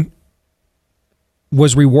and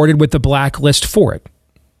was rewarded with the blacklist for it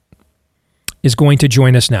is going to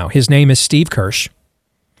join us now. His name is Steve Kirsch.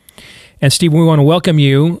 And Steve, we want to welcome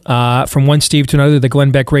you from one Steve to another, the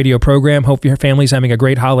Glenn Beck radio program. Hope your family's having a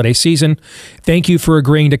great holiday season. Thank you for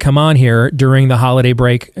agreeing to come on here during the holiday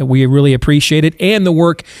break. We really appreciate it and the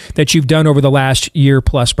work that you've done over the last year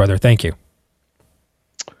plus, brother. Thank you.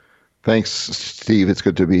 Thanks, Steve. It's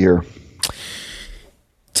good to be here.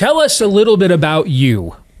 Tell us a little bit about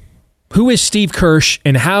you. Who is Steve Kirsch,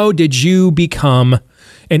 and how did you become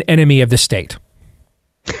an enemy of the state?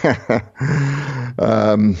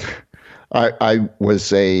 I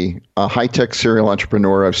was a high-tech serial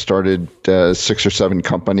entrepreneur. I've started 6 or 7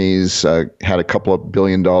 companies, had a couple of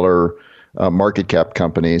billion-dollar market cap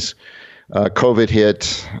companies. COVID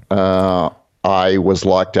hit. I was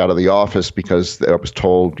locked out of the office because I was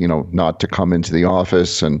told, not to come into the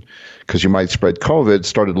office, and because you might spread COVID.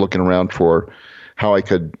 Started looking around for how I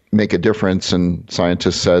could make a difference, and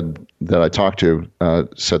scientists that I talked to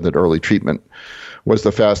said that early treatment was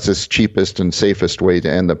the fastest, cheapest, and safest way to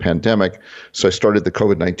end the pandemic. So I started the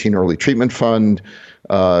COVID-19 Early Treatment Fund.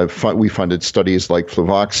 We funded studies like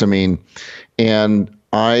fluvoxamine. And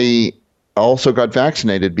I also got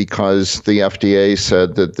vaccinated because the FDA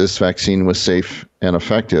said that this vaccine was safe and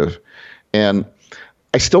effective. And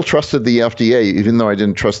I still trusted the FDA, even though I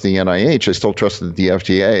didn't trust the NIH. I still trusted the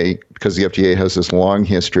FDA because the FDA has this long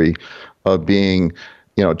history of being,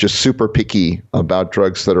 just super picky about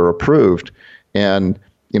drugs that are approved. And,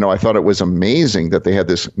 I thought it was amazing that they had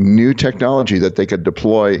this new technology that they could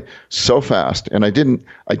deploy so fast. And I didn't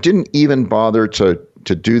even bother to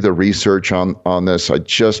do the research on this. I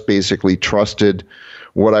just basically trusted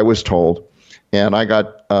what I was told. And I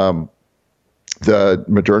got the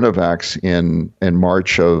Moderna vax in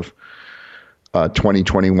March of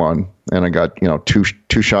 2021. And I got,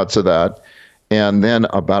 two shots of that. And then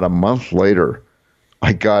about a month later,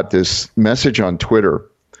 I got this message on Twitter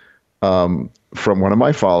from one of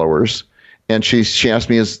my followers, and she asked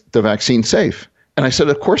me, is the vaccine safe? And I said,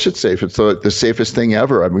 of course it's safe. It's the safest thing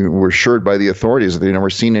ever. I mean, we're assured by the authorities that they've never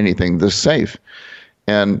seen anything this safe.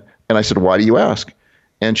 And I said, why do you ask?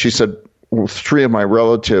 And she said, well, 3 of my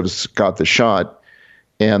relatives got the shot,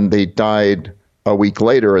 and they died a week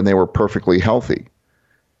later, and they were perfectly healthy.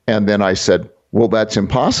 And then I said, well, that's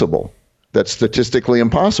impossible. That's statistically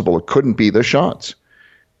impossible. It couldn't be the shots.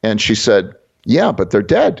 And she said, yeah, but they're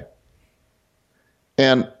dead.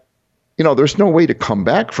 And, there's no way to come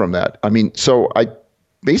back from that. I mean, so I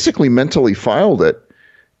basically mentally filed it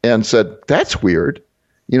and said, that's weird.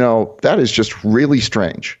 That is just really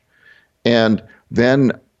strange. And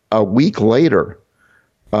then a week later,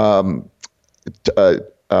 Tim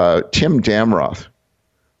Damroth,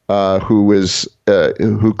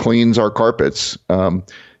 who cleans our carpets,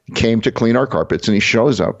 came to clean our carpets, and he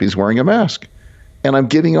shows up. He's wearing a mask. And I'm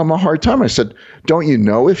giving him a hard time. I said, don't you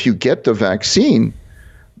know if you get the vaccine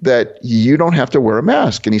that you don't have to wear a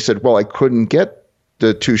mask? And he said, well, I couldn't get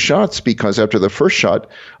the 2 shots because after the first shot,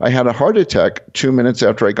 I had a heart attack 2 minutes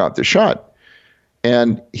after I got the shot.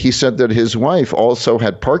 And he said that his wife also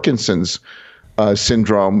had Parkinson's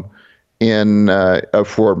syndrome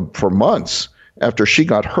for months after she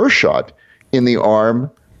got her shot in the arm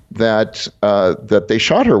that they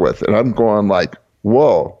shot her with. And I'm going like,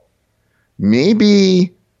 whoa,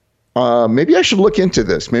 maybe I should look into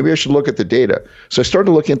this. Maybe I should look at the data. So I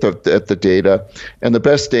started looking at the data, and the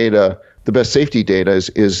best safety data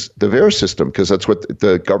is the VAERS system, because that's what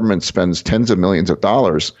the government spends tens of millions of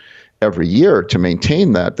dollars every year to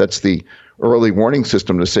maintain that. That's the early warning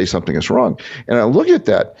system to say something is wrong. And I look at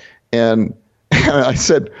that, and I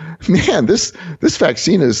said, man, this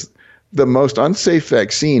vaccine is the most unsafe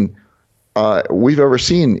vaccine we've ever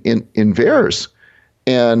seen in VAERS.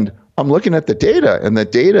 And I'm looking at the data, and the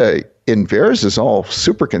data in VAERS is all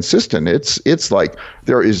super consistent. It's like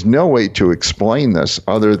there is no way to explain this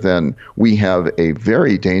other than we have a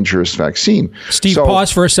very dangerous vaccine. Steve,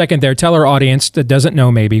 pause for a second there. Tell our audience that doesn't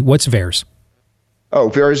know maybe, what's VAERS? Oh,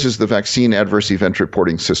 VAERS is the Vaccine Adverse Event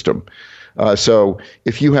Reporting System. So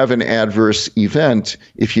if you have an adverse event,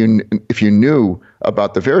 if you knew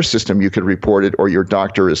about the VAERS system, you could report it, or your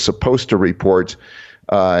doctor is supposed to report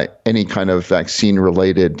any kind of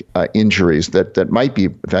vaccine-related injuries that might be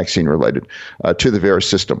vaccine-related to the VAERS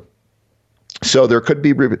system. So there could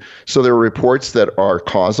be there are reports that are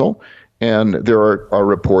causal, and there are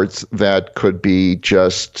reports that could be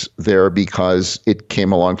just there because it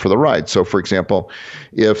came along for the ride. So, for example,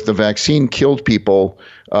 if the vaccine killed people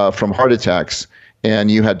from heart attacks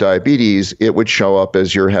and you had diabetes, it would show up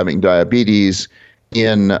as you're having diabetes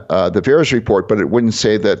in the VAERS report, but it wouldn't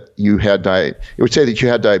say that you had it would say that you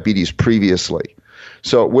had diabetes previously.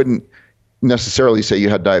 So it wouldn't necessarily say you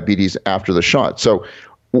had diabetes after the shot. So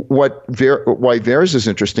why VAERS is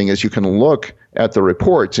interesting is you can look at the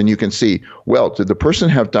reports and you can see, well, did the person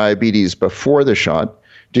have diabetes before the shot?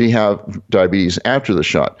 Did he have diabetes after the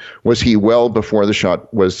shot? Was he well before the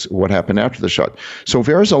shot? Was what happened after the shot? So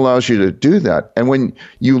VAERS allows you to do that. And when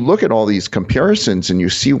you look at all these comparisons and you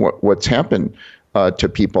see what's happened to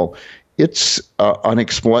people, it's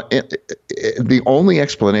the only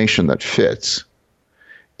explanation that fits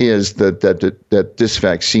is that this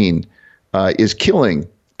vaccine is killing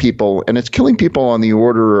people, and it's killing people on the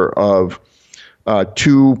order of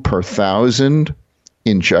 2 per 1,000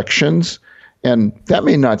 injections. And that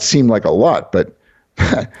may not seem like a lot, but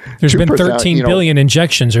there's been 13 billion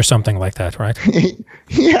injections or something like that, right?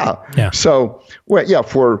 Yeah. So, well, yeah,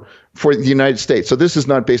 for the United States. So this is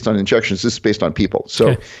not based on injections. This is based on people.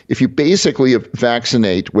 So if you basically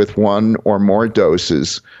vaccinate with 1 or more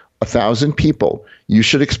doses 1,000 people, you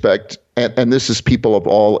should expect, and this is people of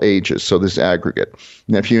all ages, so this aggregate.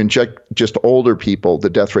 Now, if you inject just older people, the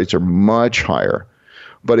death rates are much higher.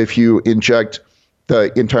 But if you inject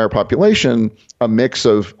the entire population, a mix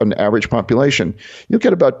of an average population, you'll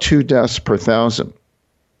get about 2 deaths per 1,000.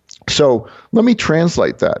 So let me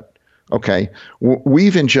translate that. Okay,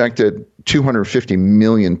 we've injected 250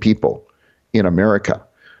 million people in America.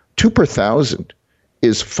 2 per 1,000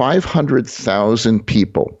 is 500,000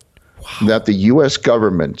 people that the U.S.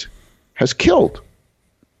 government has killed.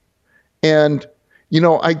 And,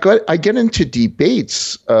 I get into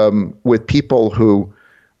debates with people who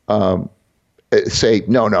say,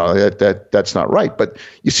 no, that's not right. But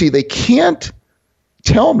you see, they can't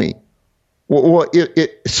tell me.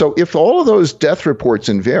 So if all of those death reports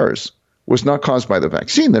in VAERS was not caused by the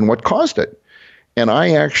vaccine, then what caused it? And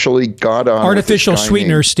I actually got on artificial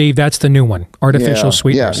sweeteners, Steve. That's the new one. Artificial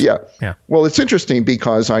sweeteners. Yeah. Well, it's interesting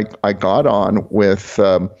because I got on with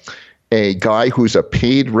a guy who's a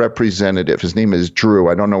paid representative. His name is Drew.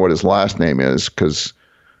 I don't know what his last name is because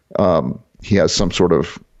he has some sort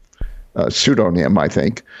of pseudonym, I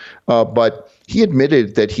think. But he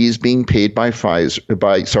admitted that he's being paid by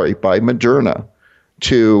Moderna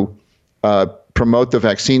to promote the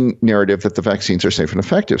vaccine narrative that the vaccines are safe and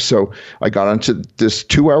effective. So I got onto this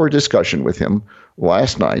 2-hour discussion with him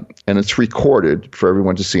last night, and it's recorded for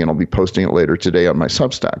everyone to see, and I'll be posting it later today on my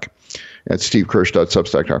Substack at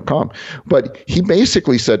stevekirsch.substack.com. But he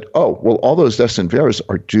basically said, oh, well, all those deaths in VAERS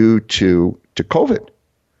are due to COVID.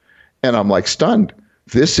 And I'm like stunned.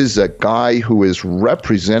 This is a guy who is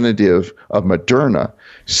representative of Moderna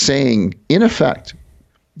saying, in effect,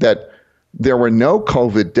 that there were no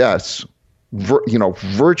COVID deaths,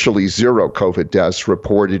 virtually zero COVID deaths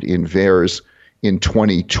reported in VAERS in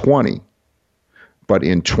 2020. But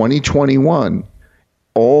in 2021,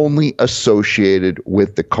 only associated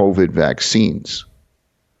with the COVID vaccines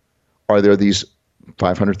are there these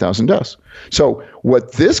 500,000 deaths. So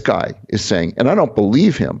what this guy is saying, and I don't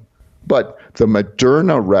believe him, but the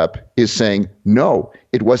Moderna rep is saying, no,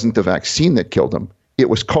 it wasn't the vaccine that killed him. It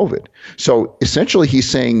was COVID. So essentially he's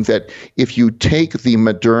saying that if you take the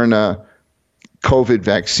Moderna COVID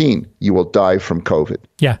vaccine, you will die from COVID.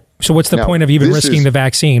 Yeah. So what's the point of even risking the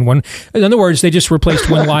vaccine? In other words, they just replaced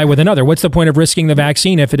one lie with another. What's the point of risking the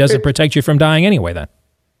vaccine if it doesn't protect you from dying anyway then?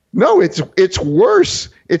 No, it's worse.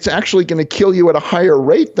 It's actually going to kill you at a higher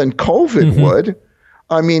rate than COVID would.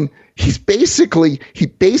 I mean, he basically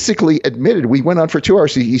admitted, we went on for 2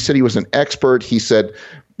 hours. He said he was an expert. He said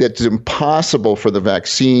that it's impossible for the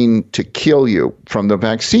vaccine to kill you from the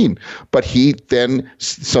vaccine. But then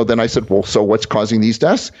I said, well, so what's causing these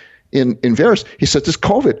deaths in VAERS? He said, this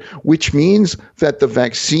COVID, which means that the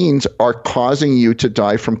vaccines are causing you to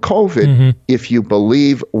die from COVID if you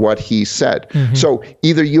believe what he said. So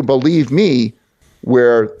either you believe me,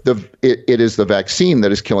 where it is the vaccine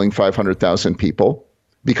that is killing 500,000 people,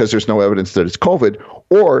 because there's no evidence that it's COVID,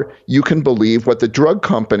 or you can believe what the drug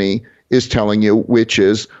company is telling you, which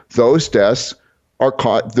is those deaths are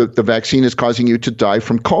the vaccine is causing you to die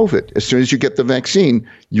from COVID. As soon as you get the vaccine,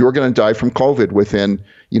 you're going to die from COVID within,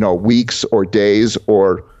 weeks or days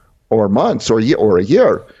or months or a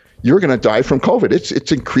year. You're going to die from COVID.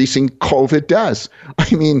 It's increasing COVID deaths.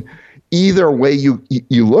 I mean, either way you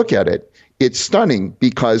look at it, it's stunning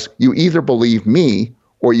because you either believe me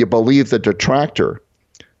or you believe the detractor,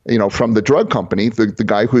 from the drug company, the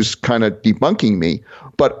guy who's kind of debunking me.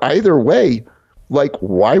 But either way,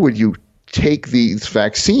 why would you take these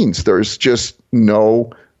vaccines? There's just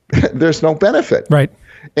there's no benefit. Right.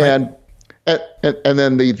 And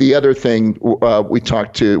then the other thing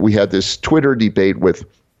we had this Twitter debate with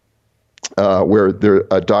where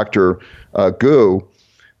Dr. Gu,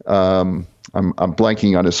 I'm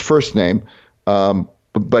blanking on his first name,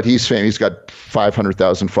 but he's famous. He's got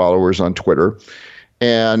 500,000 followers on Twitter.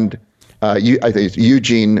 and I think it's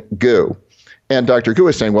Eugene Gu. And Dr. Gu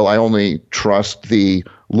is saying, well, I only trust the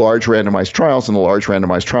large randomized trials, and the large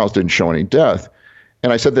randomized trials didn't show any death.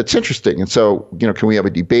 And I said, that's interesting. And so, can we have a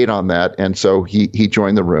debate on that? And so he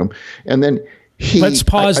joined the room. And then let's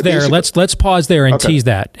pause there. Let's pause there and tease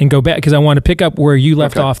that and go back, because I want to pick up where you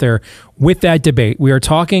left off there with that debate. We are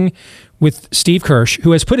talking with Steve Kirsch,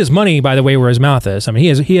 who has put his money, by the way, where his mouth is. I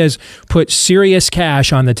mean, he has put serious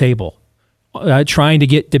cash on the table, trying to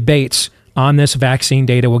get debates on this vaccine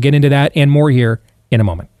data. We'll get into that and more here in a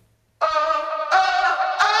moment.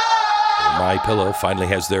 MyPillow finally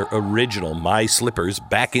has their original My Slippers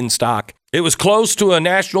back in stock. It was close to a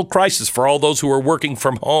national crisis for all those who are working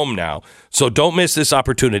from home now. So don't miss this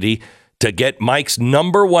opportunity to get Mike's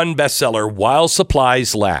 #1 bestseller while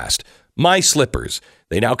supplies last. My Slippers.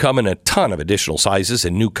 They now come in a ton of additional sizes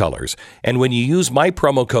and new colors. And when you use my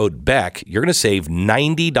promo code BECK, you're going to save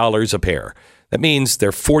 $90 a pair. That means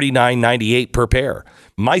they're $49.98 per pair.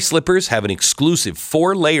 My Slippers have an exclusive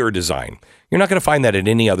 4-layer design. You're not going to find that in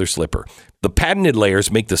any other slipper. The patented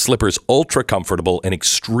layers make the slippers ultra comfortable and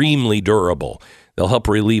extremely durable. They'll help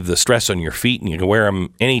relieve the stress on your feet, and you can wear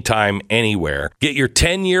them anytime, anywhere. Get your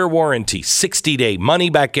 10-year warranty, 60-day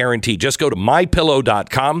money-back guarantee. Just go to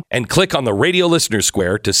MyPillow.com and click on the radio listener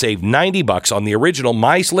square to save $90 on the original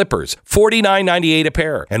My Slippers, $49.98 a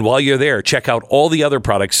pair. And while you're there, check out all the other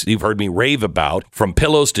products you've heard me rave about, from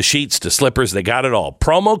pillows to sheets to slippers. They got it all.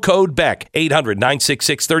 Promo code BECK,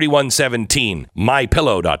 800-966-3117,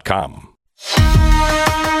 MyPillow.com.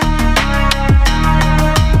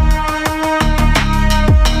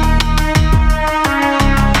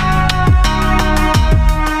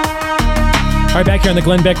 All right, back here on the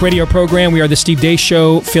Glenn Beck radio program, we are the Steve Deace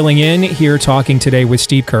Show, filling in here, talking today with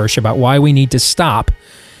Steve Kirsch about why we need to stop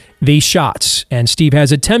these shots. And Steve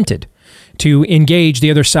has attempted to engage the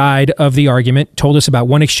other side of the argument, told us about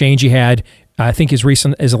one exchange he had, I think as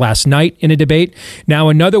recent as last night in a debate. Now,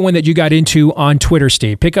 another one that you got into on Twitter,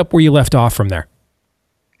 Steve. Pick up where you left off from there.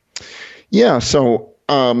 Yeah, so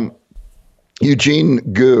Eugene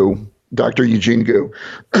Gu, Dr. Eugene Gu,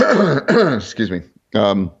 excuse me,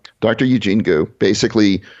 Dr. Eugene Gu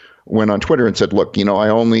basically went on Twitter and said, look,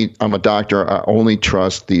 I'm a doctor. I only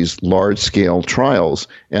trust these large scale trials,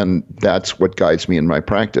 and that's what guides me in my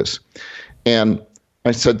practice. And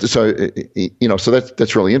I said, so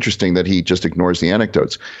that's really interesting that he just ignores the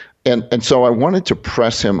anecdotes. And so I wanted to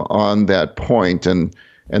press him on that point and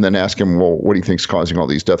then ask him, well, what do you think is causing all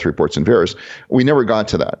these death reports in VAERS? We never got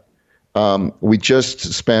to that. We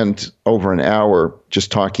just spent over an hour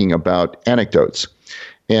just talking about anecdotes.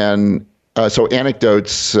 And so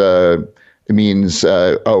anecdotes means,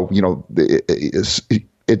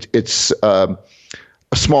 it's a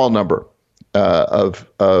small number of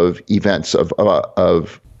events,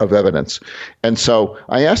 of evidence. And so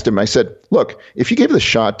I asked him, I said, look, if you gave the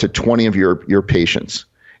shot to 20 of your patients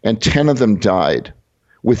and 10 of them died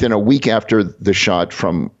within a week after the shot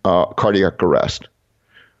from cardiac arrest,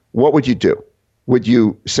 what would you do? Would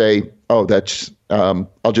you say, oh, that's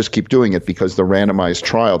I'll just keep doing it because the large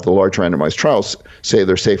randomized trials say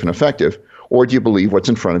they're safe and effective? Or do you believe what's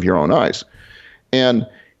in front of your own eyes? And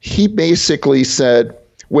he basically said,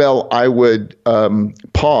 well, I would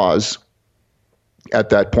pause at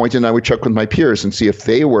that point and I would check with my peers and see if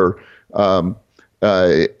they were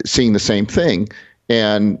seeing the same thing,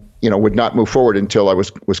 and would not move forward until I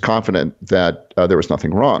was confident that there was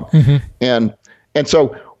nothing wrong. Mm-hmm. And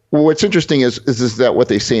so what's interesting is that what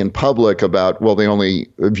they say in public about, well, they only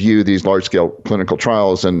view these large-scale clinical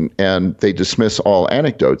trials and they dismiss all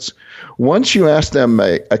anecdotes. Once you ask them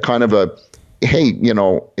a kind of a, hey,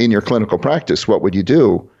 in your clinical practice, what would you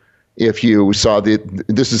do if you saw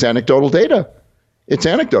this is anecdotal data? It's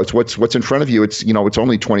anecdotes. What's in front of you? It's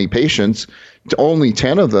only 20 patients. Only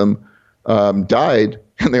 10 of them died,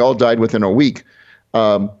 and they all died within a week.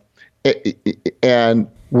 And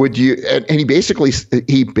would you? And he basically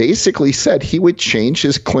said he would change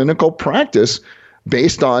his clinical practice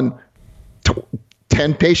based on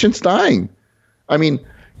 10 patients dying. I mean,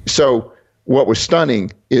 so what was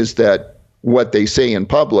stunning is that what they say in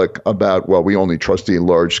public about, well, we only trust the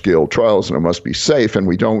large scale trials and it must be safe, and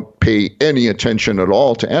we don't pay any attention at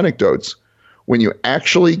all to anecdotes. When you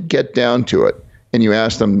actually get down to it and you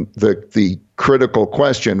ask them the critical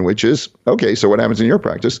question, which is, okay, so what happens in your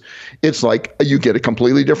practice? It's like you get a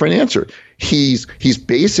completely different answer. He's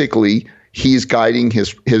guiding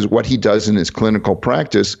his what he does in his clinical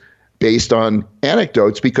practice based on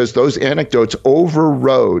anecdotes, because those anecdotes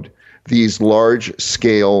overrode these large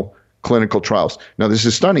scale clinical trials. Now, this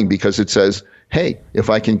is stunning because it says, hey, if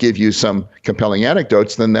I can give you some compelling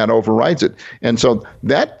anecdotes, then that overrides it. And so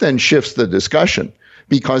that then shifts the discussion.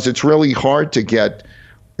 because it's really hard to get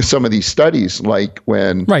some of these studies, like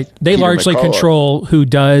when they Peter largely McCullough, control who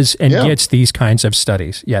does and gets these kinds of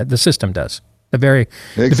studies. Yeah, the system does. The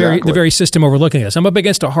very system overlooking this. I'm up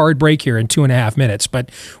against a hard break here in 2.5 minutes, but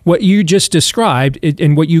what you just described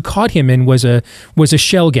and what you caught him in was a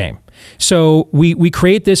shell game. So we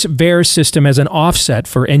create this VAERS system as an offset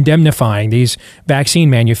for indemnifying these vaccine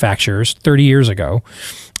manufacturers 30 years ago.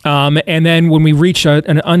 And then when we reach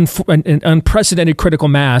an unprecedented critical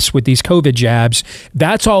mass with these COVID jabs,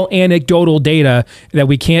 that's all anecdotal data that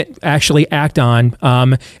we can't actually act on.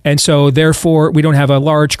 And so therefore, we don't have a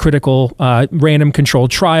large critical random controlled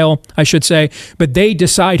trial, I should say. But they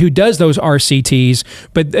decide who does those RCTs,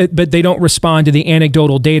 but they don't respond to the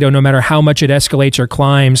anecdotal data no matter how much it escalates or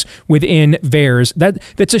climbs within VAERS.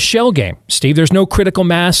 That's a shell game, Steve. There's no critical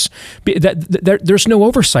mass. There's no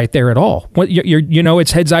oversight there at all.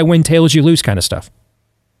 It's heads I win, tails you lose kind of stuff.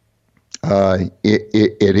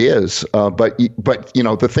 It is, but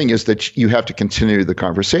the thing is that you have to continue the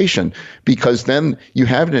conversation, because then you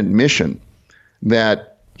have an admission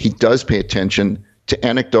that he does pay attention to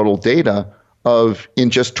anecdotal data in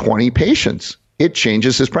just 20 patients. It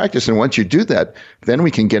changes his practice, and once you do that, then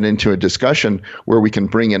we can get into a discussion where we can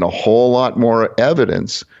bring in a whole lot more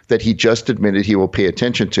evidence that he just admitted he will pay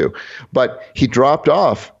attention to. But he dropped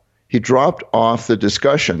off the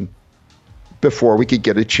discussion before we could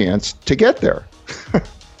get a chance to get there.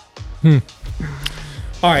 All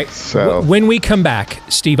right. So when we come back,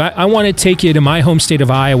 Steve, I want to take you to my home state of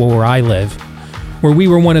Iowa, where I live, where we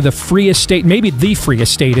were one of the freest state, maybe the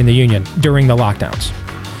freest state in the union during the lockdowns.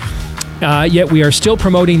 Yet we are still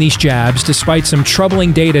promoting these jabs despite some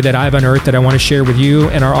troubling data that I've unearthed that I want to share with you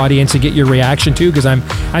and our audience and get your reaction to, because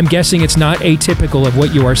I'm guessing it's not atypical of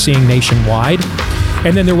what you are seeing nationwide.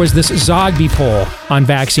 And then there was this Zogby poll on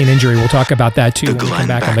vaccine injury. We'll talk about that too when we come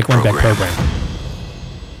back on the Glenn Beck program.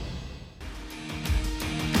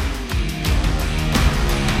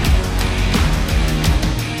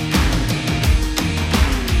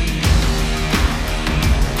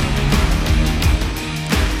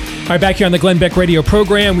 All right, back here on the Glenn Beck radio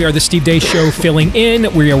program, we are the Steve Deace Show filling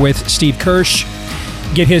in. We are with Steve Kirsch.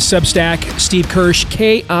 Get his Substack, Steve Kirsch,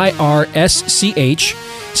 Kirsch,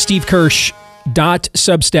 Steve Kirsch.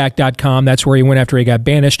 .substack.com. That's where he went after he got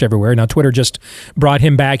banished everywhere. Now, Twitter just brought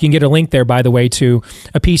him back. You can get a link there, by the way, to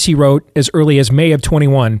a piece he wrote as early as May of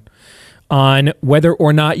 21 on whether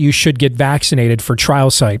or not you should get vaccinated for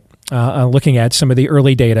trial site, looking at some of the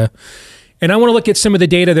early data. And I want to look at some of the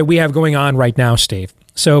data that we have going on right now, Steve.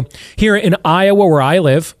 So here in Iowa, where I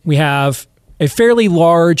live, we have a fairly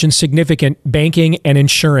large and significant banking and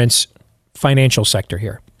insurance financial sector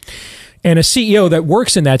here. And a CEO that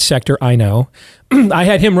works in that sector, I know, I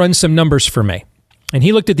had him run some numbers for me. And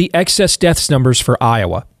he looked at the excess deaths numbers for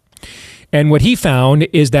Iowa. And what he found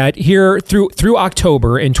is that here through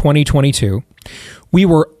October in 2022, we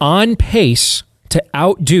were on pace to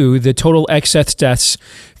outdo the total excess deaths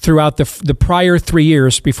throughout the prior 3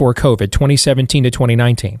 years before COVID, 2017 to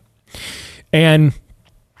 2019. And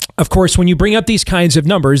of course, when you bring up these kinds of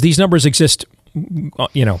numbers, these numbers exist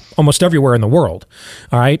almost everywhere in the world.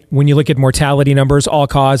 All right. When you look at mortality numbers, all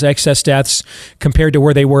cause, excess deaths, compared to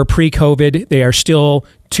where they were pre-COVID, they are still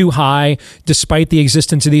too high despite the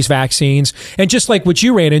existence of these vaccines. And just like what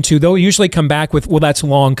you ran into, they'll usually come back with, well, that's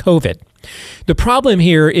long COVID. The problem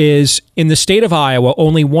here is in the state of Iowa,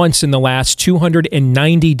 only once in the last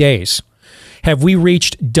 290 days have we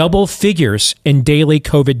reached double figures in daily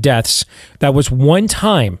COVID deaths. That was one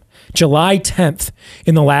time, July 10th,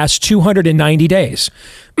 in the last 290 days.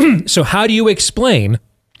 So how do you explain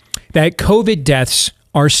that COVID deaths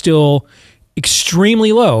are still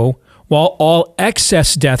extremely low while all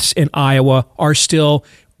excess deaths in Iowa are still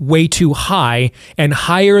way too high and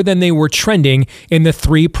higher than they were trending in the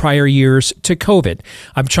 3 prior years to COVID?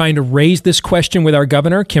 I'm trying to raise this question with our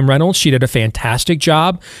governor, Kim Reynolds. She did a fantastic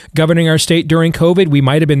job governing our state during COVID. We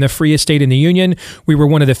might have been the freest state in the union. We were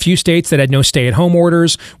one of the few states that had no stay-at-home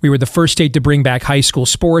orders. We were the first state to bring back high school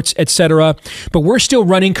sports, etc. But we're still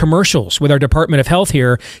running commercials with our Department of Health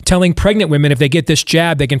here telling pregnant women if they get this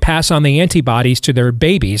jab, they can pass on the antibodies to their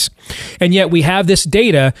babies. And yet we have this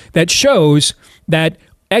data that shows that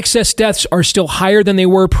excess deaths are still higher than they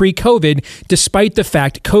were pre-COVID, despite the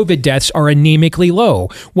fact COVID deaths are anemically low.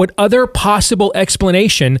 What other possible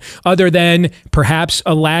explanation, other than perhaps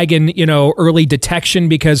a lag in, early detection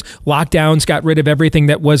because lockdowns got rid of everything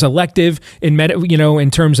that was elective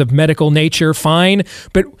in terms of medical nature? Fine,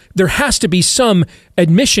 but there has to be some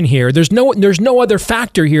admission here. There's no other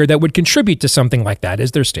factor here that would contribute to something like that,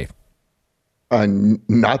 is there, Steve?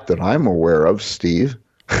 Not that I'm aware of, Steve.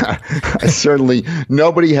 Certainly,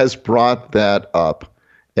 nobody has brought that up.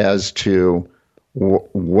 as to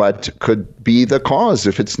what could be the cause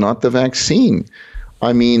if it's not the vaccine.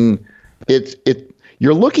 I mean,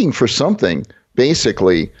 you're looking for something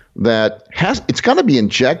basically that it's got to be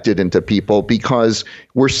injected into people, because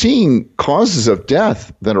we're seeing causes of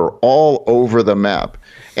death that are all over the map.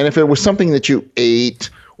 And if it was something that you ate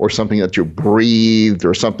or something that you breathed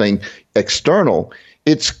or something external,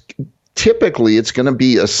 it's going to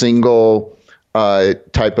be a single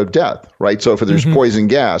type of death, right? So if there's poison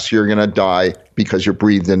gas, you're going to die because you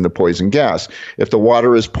breathed in the poison gas. If the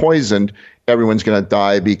water is poisoned, everyone's going to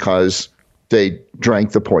die because they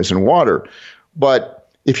drank the poison water. But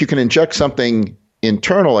if you can inject something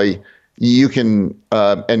internally, you can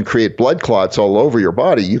and create blood clots all over your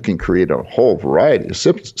body, you can create a whole variety of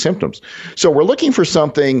symptoms. So we're looking for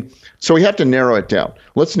something. So we have to narrow it down.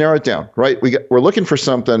 Let's narrow it down, right? We're looking for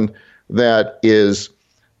something that is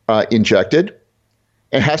injected.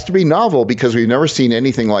 It has to be novel because we've never seen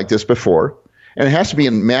anything like this before. And it has to be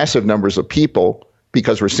in massive numbers of people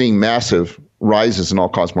because we're seeing massive rises in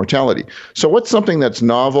all-cause mortality. So what's something that's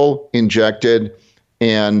novel, injected,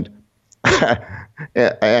 and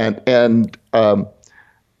and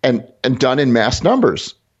done in mass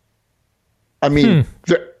numbers? I mean,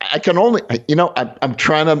 I can only, I'm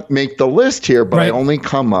trying to make the list here, but I only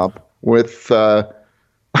come up with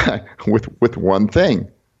with one thing.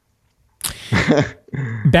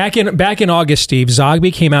 Back in August, Steve,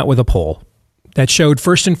 Zogby came out with a poll that showed,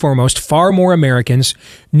 first and foremost, far more Americans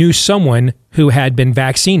knew someone who had been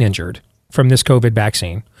vaccine injured from this COVID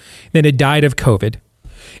vaccine than had died of COVID.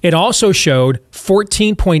 It also showed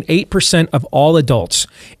 14.8% of all adults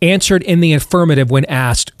answered in the affirmative when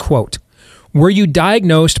asked, quote, "Were you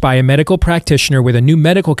diagnosed by a medical practitioner with a new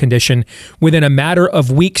medical condition within a matter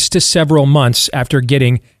of weeks to several months after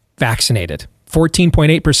getting vaccinated?"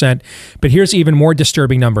 14.8%. But here's even more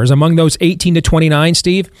disturbing numbers. Among those 18 to 29,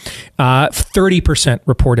 Steve, 30%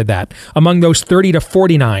 reported that. Among those 30 to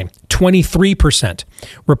 49, 23%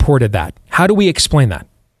 reported that. How do we explain that?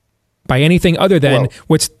 By anything other than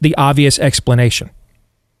what's the obvious explanation?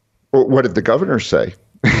 What did the governor say?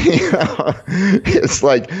 It's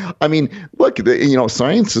like, I mean, look,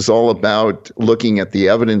 science is all about looking at the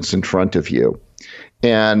evidence in front of you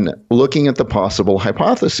and looking at the possible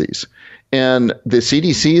hypotheses. And the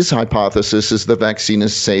CDC's hypothesis is the vaccine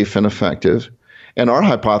is safe and effective. And our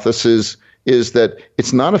hypothesis is that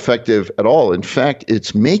it's not effective at all. In fact,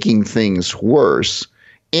 it's making things worse,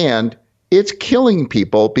 and it's killing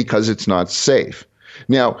people because it's not safe.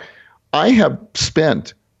 Now, I have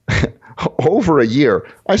spent over a year.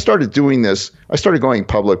 I started doing this. I started going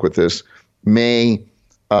public with this May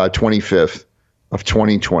 25th of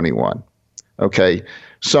 2021. Okay.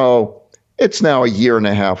 So it's now a year and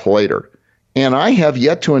a half later. And I have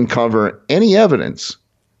yet to uncover any evidence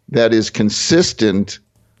that is consistent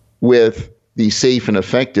with the safe and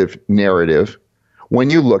effective narrative when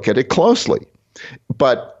you look at it closely.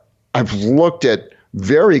 But I've looked at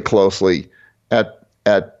very closely at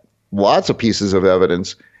lots of pieces of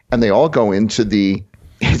evidence, and they all go into the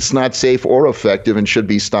it's not safe or effective and should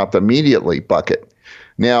be stopped immediately bucket.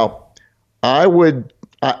 Now,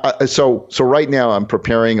 so right now I'm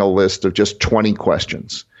preparing a list of just 20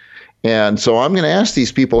 questions. And so I'm going to ask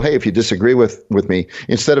these people, hey, if you disagree with me,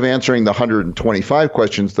 instead of answering the 125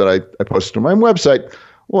 questions that I posted on my website,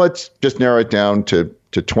 let's just narrow it down to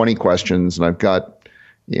 20 questions. And I've got,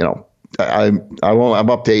 I'm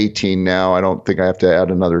up to 18 now. I don't think I have to add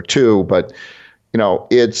another 2, but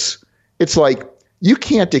it's like you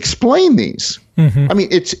can't explain these. I mean,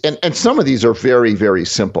 and some of these are very, very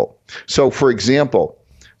simple. So, for example,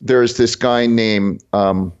 there's this guy named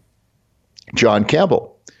John Campbell.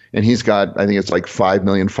 And he's got, I think it's like 5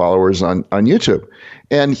 million followers on YouTube.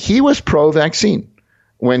 And he was pro-vaccine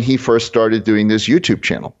when he first started doing this YouTube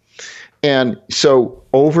channel. And so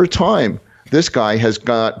over time, this guy has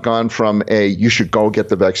gone from you should go get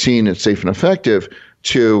the vaccine, it's safe and effective,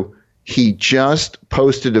 to he just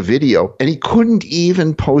posted a video, and he couldn't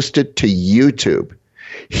even post it to YouTube.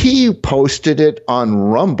 He posted it on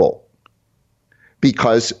Rumble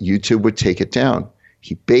because YouTube would take it down.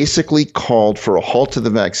 He basically called for a halt to the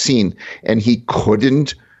vaccine, and he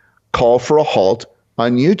couldn't call for a halt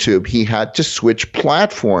on YouTube. He had to switch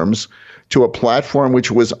platforms to a platform which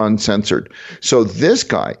was uncensored. So this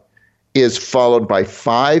guy is followed by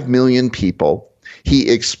 5 million people. He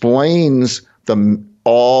explains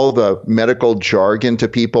all the medical jargon to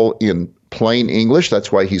people in plain English.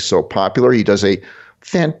 That's why he's so popular. He does a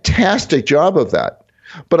fantastic job of that.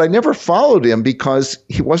 But I never followed him because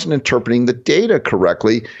he wasn't interpreting the data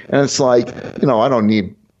correctly. And it's like, I don't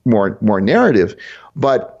need more narrative.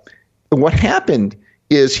 But what happened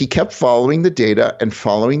is he kept following the data and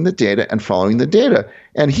following the data and following the data.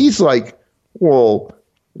 And he's like, well,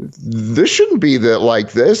 this shouldn't be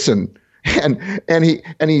like this. And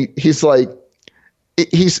he's like,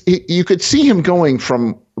 you could see him going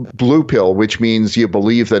from blue pill, which means you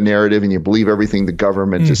believe the narrative and you believe everything the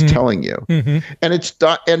government is telling you. And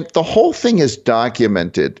and the whole thing is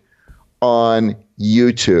documented on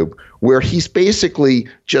YouTube, where he's basically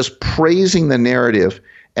just praising the narrative,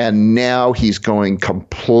 and now he's going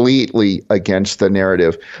completely against the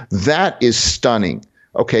narrative. That is stunning,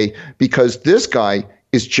 okay? Because this guy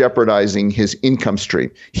is jeopardizing his income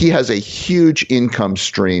stream. He has a huge income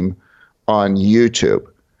stream on YouTube.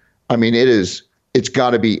 I mean, it's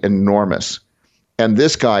got to be enormous. And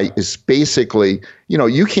this guy is basically,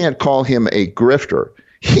 you can't call him a grifter.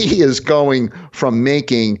 He is going from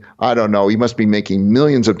making, I don't know, he must be making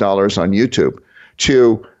millions of dollars on YouTube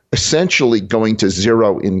to essentially going to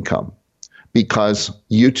zero income, because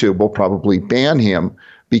YouTube will probably ban him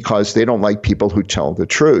because they don't like people who tell the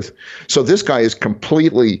truth. So this guy is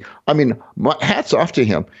completely, hats off to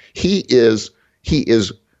him. He is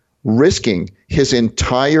risking his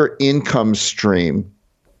entire income stream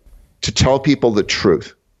to tell people the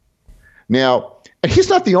truth. Now, and he's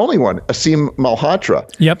not the only one. Asim Malhotra,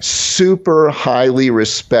 super highly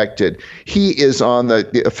respected. He is on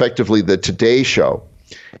effectively the Today Show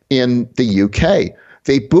in the UK.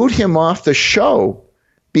 They boot him off the show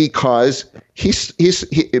because he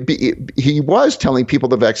was telling people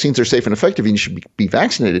the vaccines are safe and effective and you should be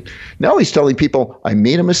vaccinated. Now he's telling people, I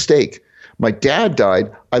made a mistake. My dad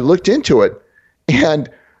died. I looked into it.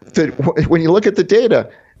 And when you look at the data,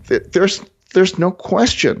 there's no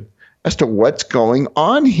question as to what's going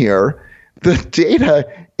on here. The data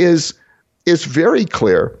is very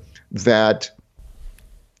clear that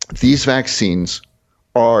these vaccines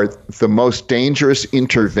are the most dangerous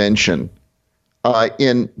intervention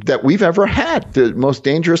that we've ever had, the most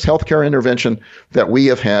dangerous healthcare intervention that we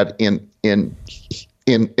have had in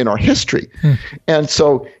our history. And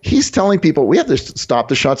so he's telling people we have to stop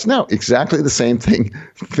the shots now. Exactly the same thing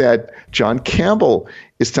that John Campbell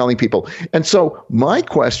is telling people. And so my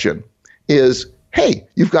question is, hey,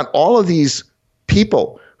 you've got all of these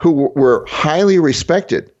people who were highly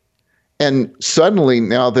respected, and suddenly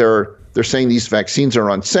now they're saying these vaccines are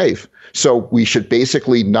unsafe. So we should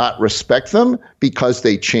basically not respect them because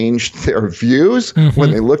they changed their views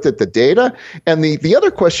when they looked at the data. And the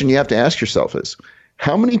other question you have to ask yourself is,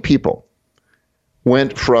 how many people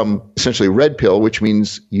went from essentially red pill, which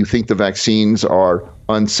means you think the vaccines are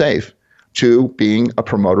unsafe, to being a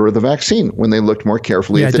promoter of the vaccine when they looked more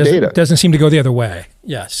carefully at the data? It doesn't seem to go the other way.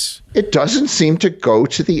 Yes. It doesn't seem to go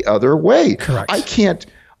to the other way. Correct.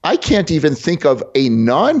 I can't even think of a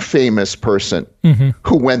non-famous person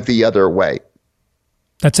who went the other way.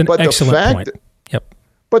 That's an excellent point. Yep.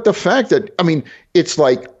 But the fact that, it's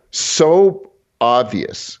like so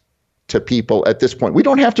obvious to people at this point. We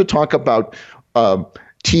don't have to talk about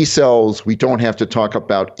T cells. We don't have to talk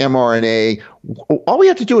about mRNA. All we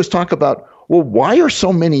have to do is talk about, well, why are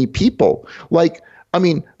so many people the at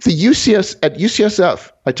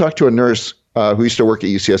UCSF? I talked to a nurse who used to work at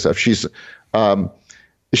UCSF.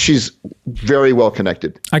 She's very well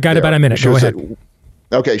connected. I got about a minute. Go ahead.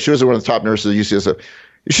 Okay, she was one of the top nurses at UCSF.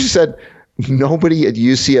 She said nobody at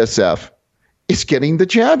UCSF is getting the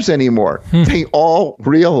jabs anymore. They all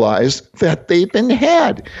realize that they've been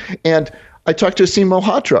had. And I talked to Asim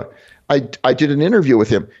Malhotra. I did an interview with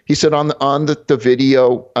him. He said on the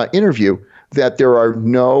video interview that there are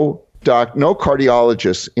no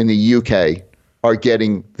cardiologists in the UK are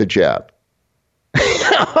getting the jab.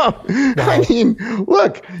 Wow. I mean,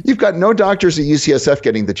 look, you've got no doctors at UCSF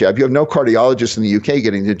getting the jab. You have no cardiologists in the UK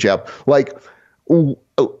getting the jab.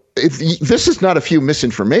 This is not a few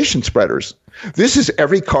misinformation spreaders. This is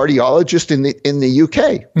every cardiologist in the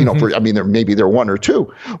UK. There are one or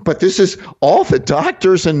two, but this is all the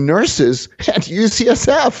doctors and nurses at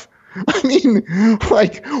UCSF.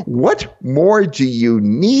 What more do you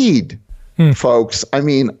need, folks? I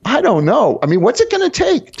don't know. What's it going to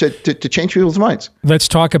take to change people's minds? Let's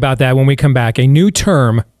talk about that when we come back. A new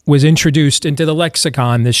term was introduced into the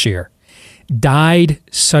lexicon this year. Died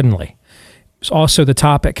suddenly. It's also the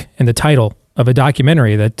topic and the title of a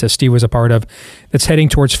documentary that Steve was a part of that's heading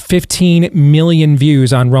towards 15 million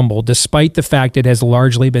views on Rumble, despite the fact it has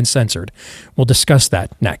largely been censored. We'll discuss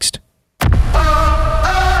that next. The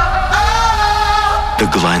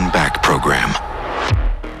Glenn Beck Program.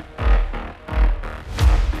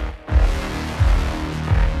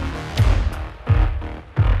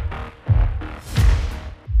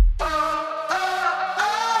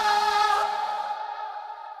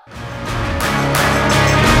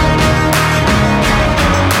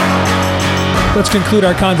 Let's conclude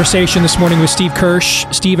our conversation this morning with Steve Kirsch.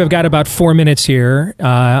 Steve, I've got about 4 minutes here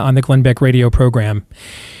on the Glenn Beck radio program.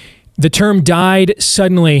 The term died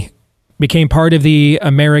suddenly became part of the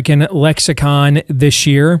American lexicon this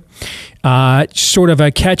year. Sort of a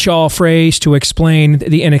catch-all phrase to explain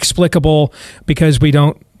the inexplicable because we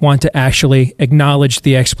don't want to actually acknowledge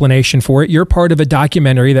the explanation for it. You're part of a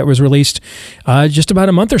documentary that was released just about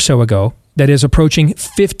a month or so ago that is approaching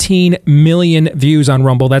 15 million views on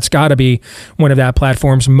Rumble. That's got to be one of that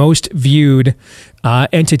platform's most viewed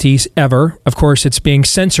entities ever. Of course, it's being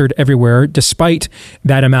censored everywhere despite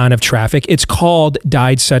that amount of traffic. It's called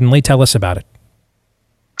Died Suddenly. Tell us about it.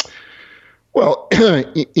 Well,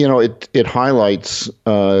 it highlights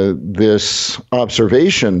this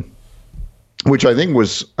observation, which I think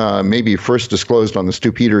was maybe first disclosed on the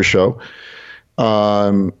Stu Peters show.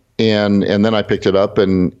 And then I picked it up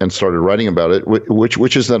and started writing about it,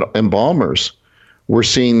 which is that embalmers were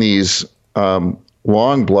seeing these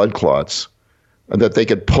long blood clots that they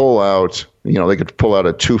could pull out. They could pull out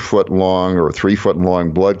a 2 foot long or 3 foot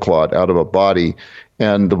long blood clot out of a body,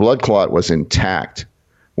 and the blood clot was intact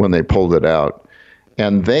when they pulled it out.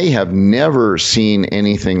 And they have never seen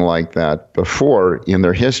anything like that before in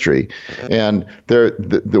their history. And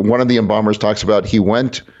one of the embalmers talks about he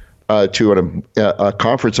went to a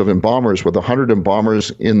conference of embalmers with 100 embalmers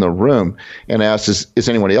in the room and asked, is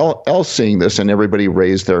anybody else seeing this? And everybody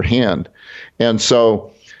raised their hand. And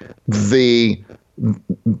so this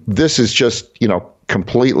is just,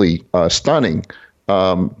 completely stunning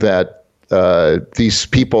that these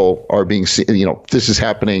people are being seen. This is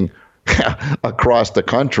happening across the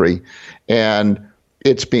country, and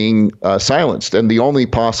it's being silenced. And the only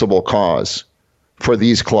possible cause for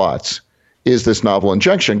these clots is this novel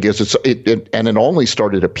injection, because it only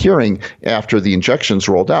started appearing after the injections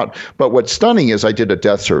rolled out. But what's stunning is I did a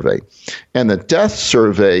death survey, and the death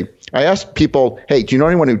survey, I asked people, hey, do you know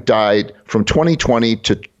anyone who died from 2020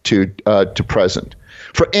 to present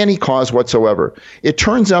for any cause whatsoever? It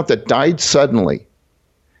turns out that died suddenly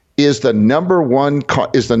is the number one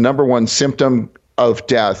symptom of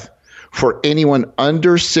death for anyone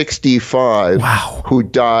under 65 who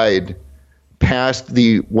died past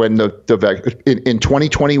in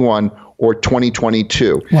 2021 or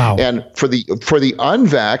 2022. Wow. And for the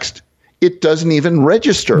unvaxxed, it doesn't even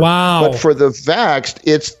register. Wow. But for the vaxxed,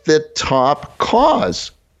 it's the top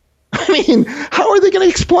cause. I mean, how are they going to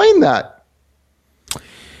explain that?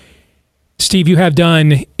 Steve, you have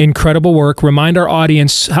done incredible work. Remind our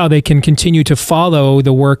audience how they can continue to follow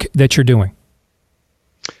the work that you're doing.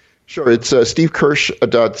 Sure. It's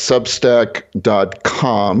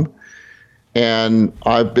stevekirsch.substack.com. And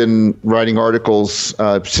I've been writing articles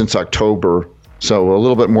since October. So a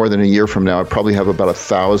little bit more than a year from now, I probably have about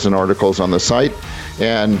 1,000 articles on the site.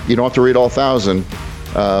 And you don't have to read all 1,000,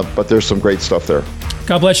 but there's some great stuff there.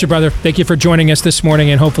 God bless you, brother. Thank you for joining us this morning,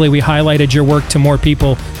 and hopefully we highlighted your work to more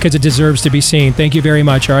people because it deserves to be seen. Thank you very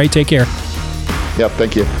much. All right, take care. Yep,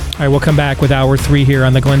 thank you. All right, we'll come back with Hour 3 here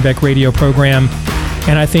on the Glenn Beck radio program.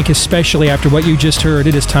 And I think especially after what you just heard,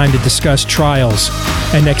 it is time to discuss trials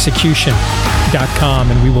and execution.com,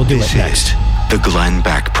 and we will do it next. This is the Glenn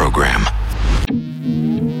Beck program.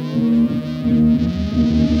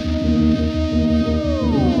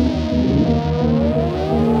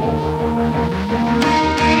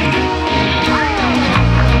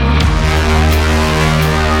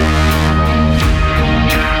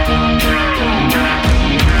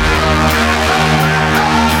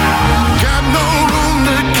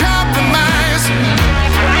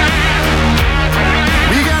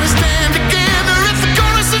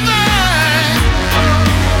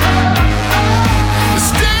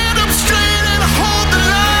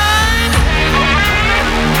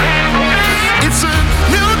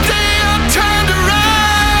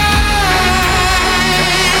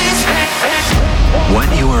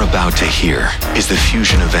 About to hear is the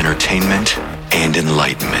fusion of entertainment and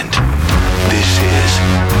enlightenment. This is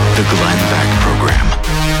the Glenn Beck program.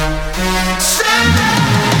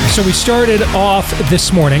 So we started off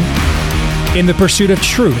this morning in the pursuit of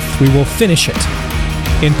truth. We will finish it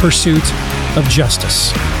in pursuit of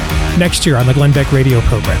justice next year on the Glenn Beck radio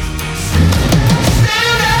program.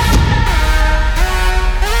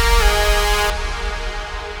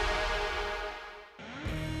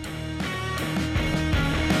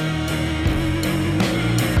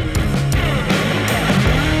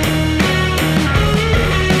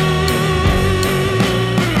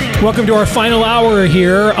 Welcome to our final hour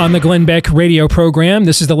here on the Glenn Beck radio program.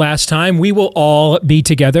 This is the last time we will all be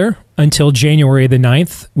together until January the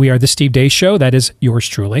 9th. We are the Steve Deace Show. That is yours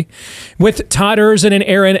truly. With Todd Erzin and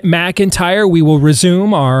Aaron McIntyre, we will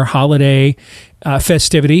resume our holiday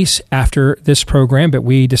festivities after this program, but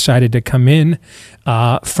we decided to come in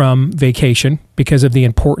from vacation because of the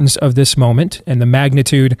importance of this moment and the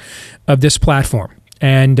magnitude of this platform.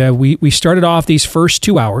 And we started off these first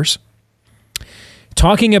 2 hours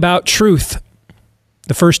talking about truth.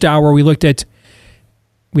 The first hour we looked at,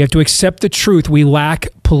 we have to accept the truth. We lack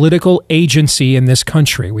political agency in this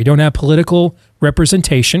country. We don't have political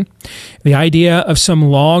representation. The idea of some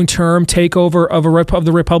long-term takeover of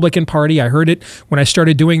the Republican Party, I heard it when I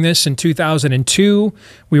started doing this in 2002.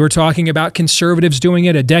 We were talking about conservatives doing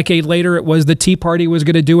it. A decade later, it was the Tea Party was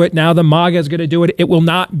going to do it. Now the MAGA is going to do it. It will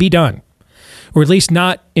not be done, or at least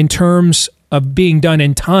not in terms of being done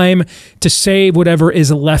in time to save whatever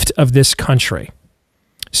is left of this country.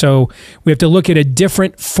 So we have to look at a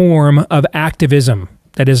different form of activism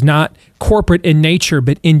that is not corporate in nature,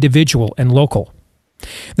 but individual and local.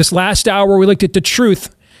 This last hour, we looked at the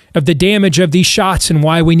truth of the damage of these shots and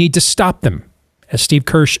why we need to stop them. As Steve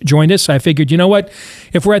Kirsch joined us, I figured, you know what?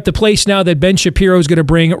 If we're at the place now that Ben Shapiro is going to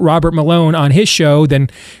bring Robert Malone on his show, then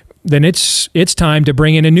it's time to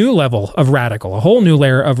bring in a new level of radical, a whole new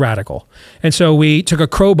layer of radical. And so we took a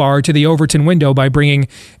crowbar to the Overton window by bringing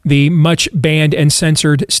the much banned and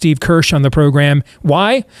censored Steve Kirsch on the program.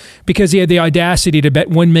 Why? Because he had the audacity to bet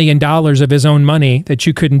 $1 million of his own money that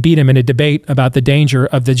you couldn't beat him in a debate about the danger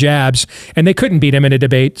of the jabs. And they couldn't beat him in a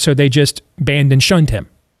debate, so they just banned and shunned him.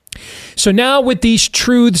 So now with these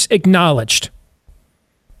truths acknowledged,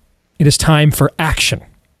 it is time for action,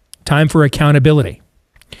 time for accountability.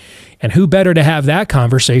 And who better to have that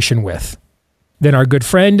conversation with than our good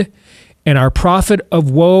friend and our prophet of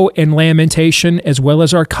woe and lamentation, as well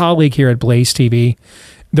as our colleague here at Blaze TV,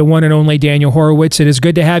 the one and only Daniel Horowitz. It is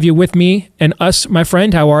good to have you with me and us, my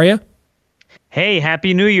friend. How are you? Hey,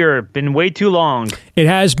 Happy New Year. Been way too long. It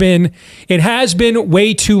has been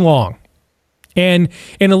way too long. And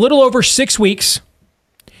in a little over 6 weeks,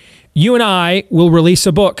 you and I will release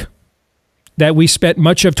a book that we spent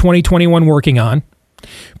much of 2021 working on.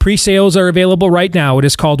 Pre-sales are available right now. It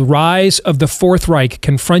is called Rise of the Fourth Reich,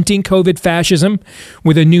 Confronting COVID Fascism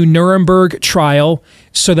with a New Nuremberg Trial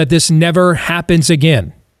so that this never happens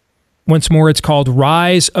again. Once more, it's called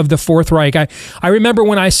Rise of the Fourth Reich. I remember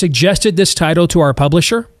when I suggested this title to our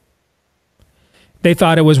publisher, they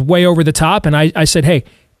thought it was way over the top, and I said, hey,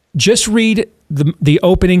 just read the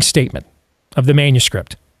opening statement of the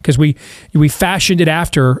manuscript, because we fashioned it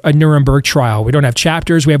after a Nuremberg trial. We don't have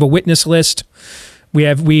chapters. We have a witness list. We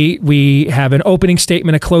have an opening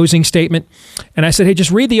statement, a closing statement. And I said, hey, just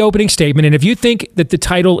read the opening statement. And if you think that the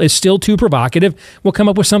title is still too provocative, we'll come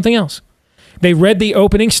up with something else. They read the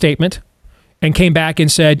opening statement and came back and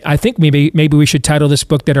said, I think maybe we should title this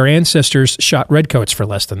book that our ancestors shot redcoats for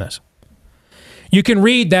less than this. You can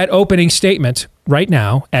read that opening statement right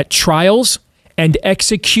now at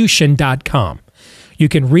trialsandexecution.com. You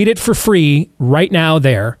can read it for free right now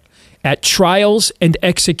there at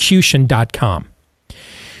trialsandexecution.com.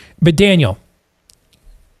 But Daniel,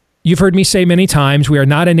 you've heard me say many times, we are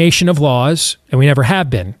not a nation of laws, and we never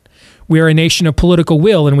have been. We are a nation of political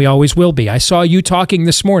will, and we always will be. I saw you talking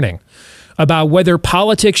this morning about whether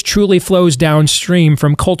politics truly flows downstream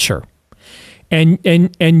from culture.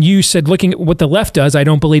 And you said, looking at what the left does, I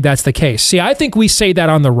don't believe that's the case. See, I think we say that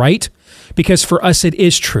on the right because for us it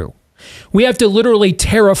is true. We have to literally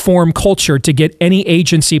terraform culture to get any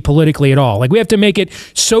agency politically at all. Like, we have to make it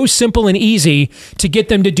so simple and easy to get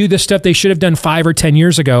them to do the stuff they should have done 5 or 10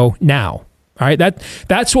 years ago now. All right,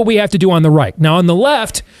 that's what we have to do on the right. Now, on the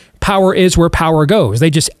left, power is where power goes.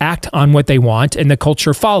 They just act on what they want, and the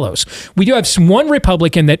culture follows. We do have one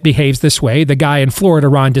Republican that behaves this way, the guy in Florida,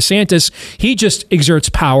 Ron DeSantis. He just exerts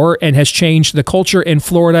power and has changed the culture in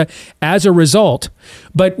Florida as a result.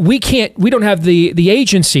 But we don't have the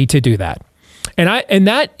agency to do that. And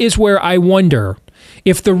that is where I wonder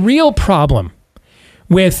if the real problem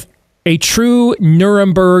with a true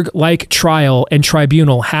Nuremberg-like trial and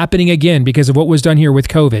tribunal happening again because of what was done here with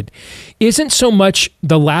COVID isn't so much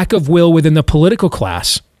the lack of will within the political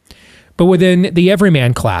class, but within the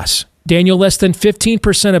everyman class. Daniel, less than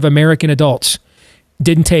 15% of American adults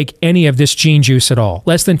didn't take any of this gene juice at all,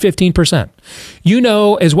 less than 15%. You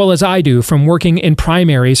know as well as I do from working in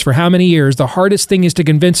primaries for how many years, the hardest thing is to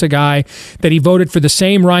convince a guy that he voted for the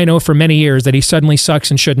same rhino for many years that he suddenly sucks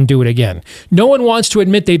and shouldn't do it again. No one wants to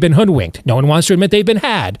admit they've been hoodwinked. No one wants to admit they've been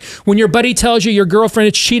had. When your buddy tells you your girlfriend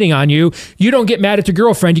is cheating on you, you don't get mad at the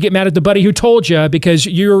girlfriend, you get mad at the buddy who told you because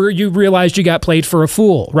you realized you got played for a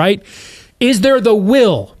fool, right? Is there the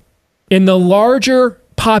will in the larger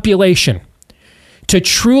population to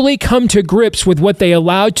truly come to grips with what they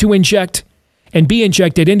allowed to inject and be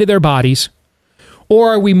injected into their bodies?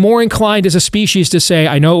 Or are we more inclined as a species to say,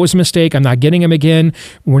 I know it was a mistake, I'm not getting him again,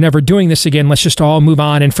 we're never doing this again, let's just all move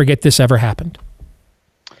on and forget this ever happened?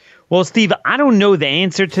 Well, Steve, I don't know the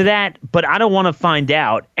answer to that, but I don't want to find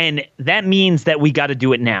out. And that means that we got to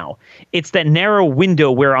do it now. It's that narrow window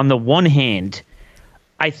where on the one hand,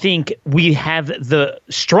 I think we have the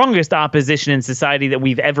strongest opposition in society that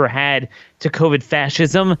we've ever had to COVID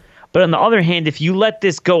fascism. But on the other hand, if you let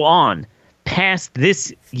this go on past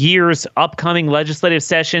this year's upcoming legislative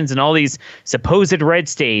sessions and all these supposed red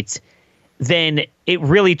states, then it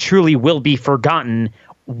really truly will be forgotten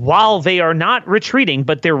while they are not retreating,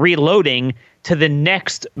 but they're reloading to the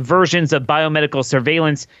next versions of biomedical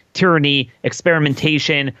surveillance, tyranny,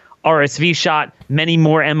 experimentation, RSV shot, many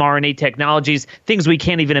more mRNA technologies, things we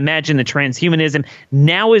can't even imagine, the transhumanism.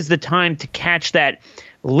 Now is the time to catch that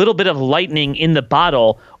little bit of lightning in the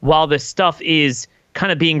bottle while the stuff is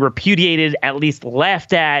kind of being repudiated, at least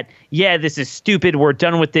laughed at. Yeah, this is stupid. We're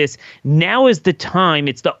done with this. Now is the time.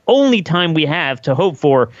 It's the only time we have to hope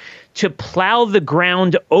for to plow the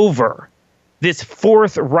ground over this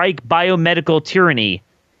Fourth Reich biomedical tyranny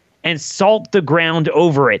and salt the ground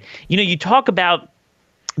over it. You know, you talk about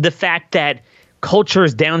the fact that culture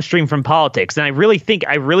is downstream from politics. And I really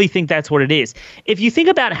think that's what it is. If you think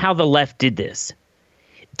about how the left did this,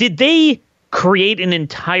 did they create an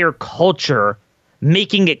entire culture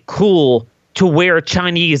making it cool to wear a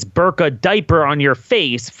Chinese burqa diaper on your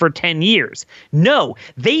face for 10 years? No,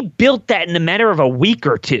 they built that in a matter of a week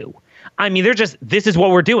or two. I mean, this is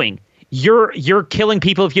what we're doing. You're killing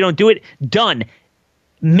people if you don't do it. Done.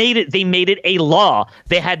 They made it a law.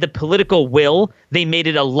 They had the political will. They made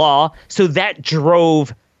it a law. So that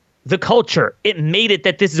drove the culture. It made it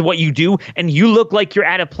that this is what you do, and you look like you're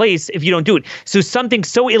out of place if you don't do it. So something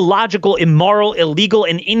so illogical, immoral, illegal,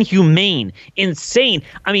 and inhumane, insane.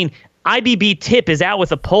 I mean, IBB Tip is out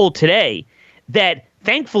with a poll today that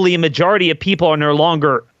thankfully a majority of people are no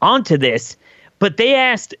longer onto this, but they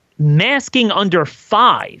asked masking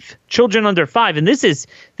children under 5, and this is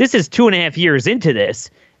 2.5 years into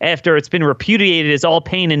this, after it's been repudiated as all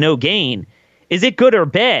pain and no gain. Is it good or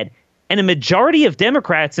bad? And a majority of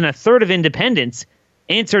Democrats and a third of independents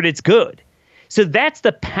answered it's good. So that's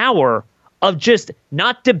the power of just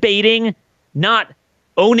not debating, not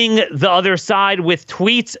owning the other side with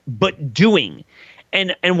tweets, but doing.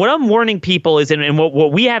 And what I'm warning people is, and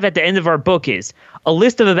what we have at the end of our book is a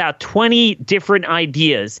list of about 20 different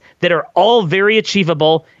ideas that are all very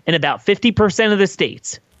achievable in about 50% of the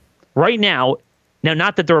states. Right now,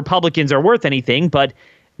 not that the Republicans are worth anything, but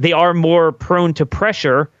they are more prone to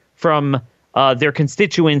pressure from their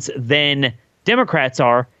constituents than Democrats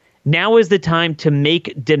are. Now is the time to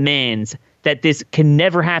make demands that this can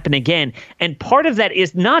never happen again. And part of that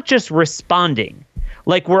is not just responding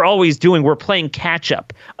like we're always doing. We're playing catch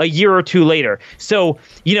up a year or two later. So,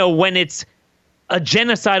 when it's a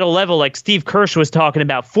genocidal level, like Steve Kirsch was talking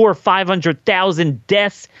about, 400,000 or 500,000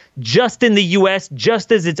 deaths just in the U.S.,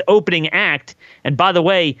 just as its opening act. And by the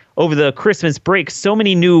way, over the Christmas break, so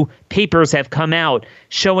many new papers have come out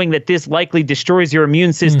showing that this likely destroys your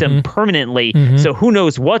immune system permanently. So who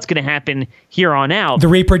knows what's going to happen here on out. The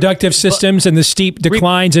reproductive systems and the steep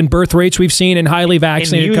declines in birth rates we've seen in highly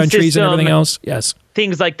vaccinated countries and everything else. Yes.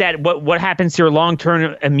 Things like that. What happens to your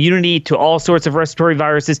long-term immunity to all sorts of respiratory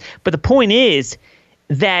viruses. But the point is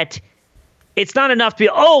that it's not enough to be,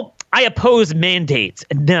 I oppose mandates.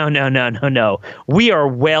 No. We are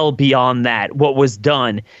well beyond that. What was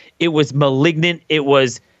done, it was malignant, it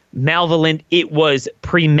was malevolent, it was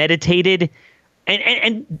premeditated.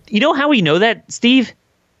 And you know how we know that, Steve?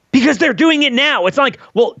 Because they're doing it now. It's not like,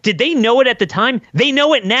 well, did they know it at the time? They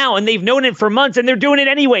know it now, and they've known it for months, and they're doing it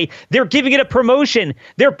anyway. They're giving it a promotion.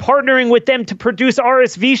 They're partnering with them to produce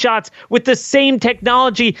RSV shots with the same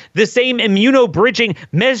technology, the same immunobridging,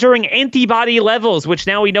 measuring antibody levels, which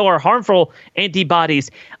now we know are harmful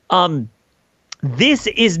antibodies. This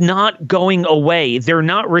is not going away. They're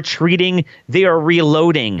not retreating. They are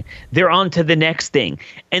reloading. They're on to the next thing.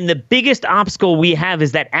 And the biggest obstacle we have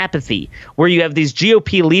is that apathy, where you have these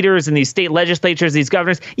GOP leaders and these state legislatures, these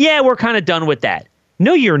governors. Yeah, we're kind of done with that.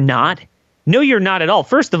 No, you're not. No, you're not at all.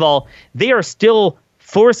 First of all, they are still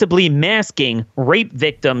forcibly masking rape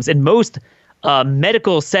victims in most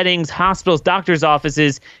medical settings, hospitals, doctors'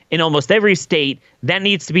 offices in almost every state. That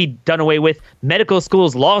needs to be done away with. Medical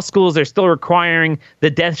schools, law schools are still requiring the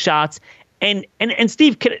death shots. And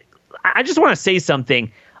Steve, I just want to say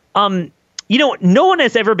something. No one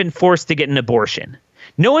has ever been forced to get an abortion.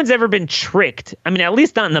 No one's ever been tricked. I mean, at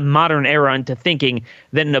least not in the modern era, into thinking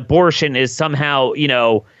that an abortion is somehow,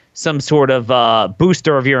 some sort of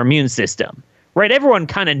booster of your immune system, right? Everyone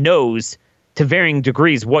kind of knows to varying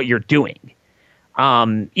degrees what you're doing.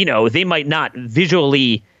 They might not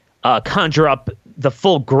visually conjure up the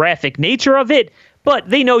full graphic nature of it, but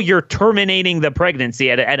they know you're terminating the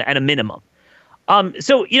pregnancy at a minimum.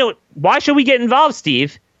 So why should we get involved,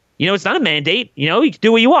 Steve? It's not a mandate. You can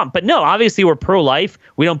do what you want. But no, obviously we're pro-life.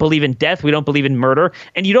 We don't believe in death. We don't believe in murder.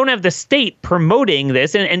 And you don't have the state promoting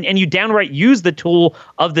this. And you downright use the tool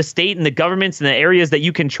of the state and the governments and the areas that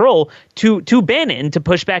you control to ban it and to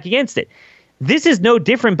push back against it. This is no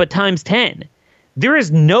different, but times 10. There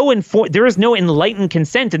is no enlightened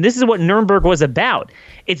consent. And this is what Nuremberg was about.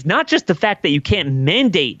 It's not just the fact that you can't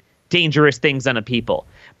mandate dangerous things on a people,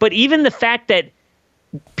 but even the fact that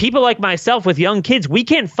people like myself with young kids, we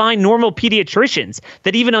can't find normal pediatricians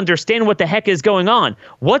that even understand what the heck is going on.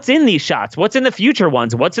 What's in these shots? What's in the future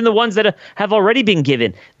ones? What's in the ones that have already been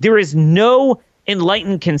given? There is no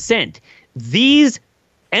enlightened consent. These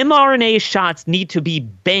mRNA shots need to be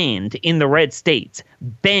banned in the red states.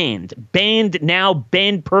 Banned now,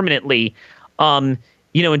 banned permanently.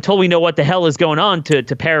 Until we know what the hell is going on, to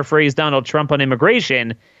paraphrase Donald Trump on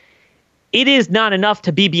immigration. It is not enough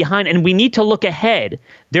to be behind, and we need to look ahead.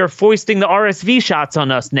 They're foisting the RSV shots on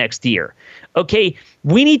us next year. Okay,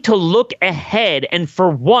 we need to look ahead and for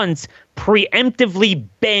once preemptively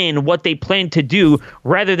ban what they plan to do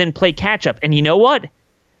rather than play catch up. And you know what?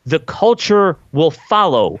 The culture will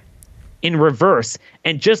follow in reverse.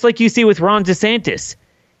 And just like you see with Ron DeSantis,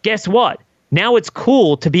 guess what? Now it's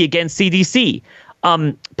cool to be against CDC.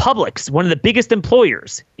 Publix, one of the biggest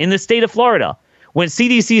employers in the state of Florida, when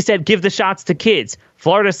CDC said give the shots to kids,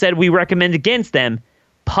 Florida said we recommend against them.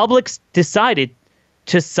 Publix decided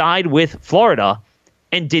to side with Florida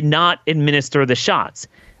and did not administer the shots.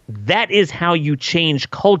 That is how you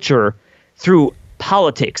change culture, through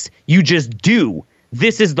politics. You just do.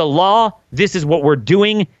 This is the law. This is what we're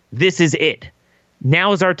doing. This is it.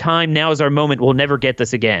 Now is our time. Now is our moment. We'll never get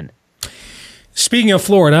this again. Speaking of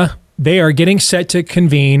Florida, they are getting set to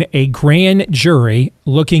convene a grand jury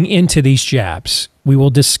looking into these jabs. We will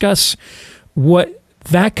discuss what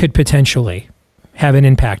that could potentially have an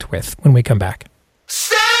impact with when we come back.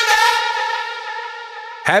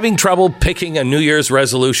 Having trouble picking a New Year's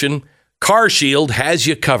resolution? CarShield has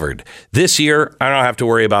you covered. This year, I don't have to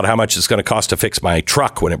worry about how much it's going to cost to fix my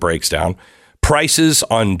truck when it breaks down. Prices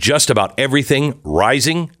on just about everything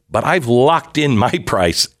rising, but I've locked in my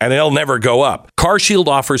price and it'll never go up. CarShield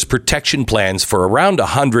offers protection plans for around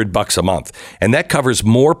 $100 a month, and that covers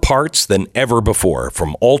more parts than ever before,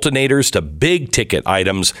 from alternators to big ticket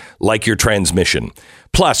items like your transmission.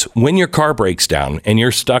 Plus, when your car breaks down and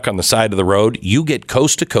you're stuck on the side of the road, you get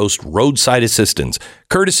coast-to-coast roadside assistance,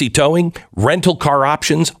 courtesy towing, rental car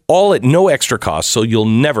options, all at no extra cost, so you'll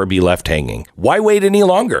never be left hanging. Why wait any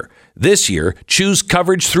longer? This year, choose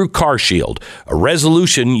coverage through CarShield, a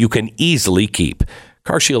resolution you can easily keep.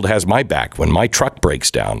 CarShield has my back when my truck breaks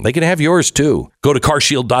down. They can have yours too. Go to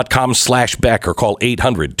carshield.com/Beck or call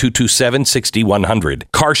 800-227-6100.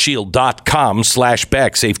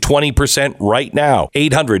 carshield.com/Beck. Save 20% right now.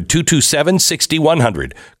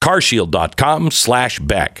 800-227-6100.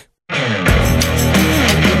 carshield.com/Beck.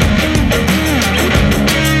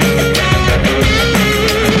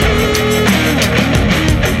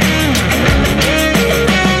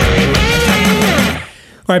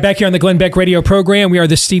 All right, back here on the Glenn Beck radio program, we are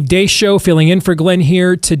the Steve Deace Show, filling in for Glenn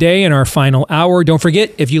here today in our final hour. Don't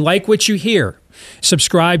forget, if you like what you hear,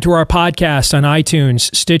 subscribe to our podcast on iTunes,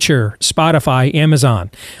 Stitcher, Spotify,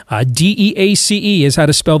 Amazon. DEACE is how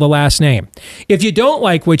to spell the last name. If you don't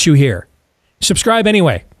like what you hear, subscribe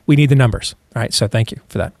anyway. We need the numbers. All right, so thank you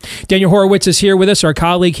for that. Daniel Horowitz is here with us, our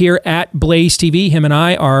colleague here at Blaze TV. Him and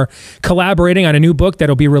I are collaborating on a new book that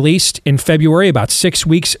will be released in February, about 6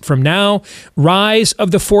 weeks from now. Rise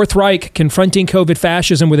of the Fourth Reich, Confronting COVID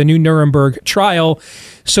Fascism with a New Nuremberg Trial,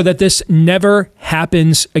 so that this never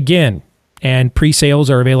happens again. And pre-sales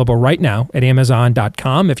are available right now at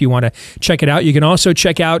Amazon.com if you want to check it out. You can also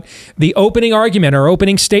check out the opening argument, our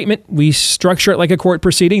opening statement. We structure it like a court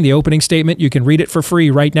proceeding. The opening statement, you can read it for free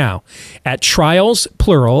right now at Trials,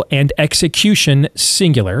 plural, and Execution,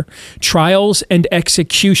 singular,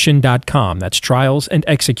 trialsandexecution.com. That's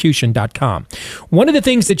trialsandexecution.com. One of the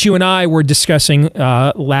things that you and I were discussing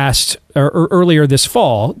earlier this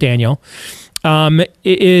fall, Daniel,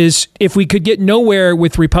 is if we could get nowhere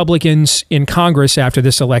with Republicans in Congress after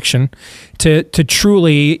this election to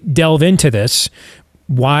truly delve into this,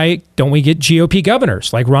 why don't we get GOP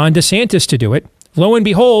governors like Ron DeSantis to do it? Lo and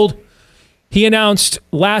behold, he announced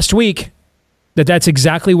last week that that's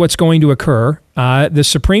exactly what's going to occur. The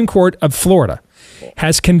Supreme Court of Florida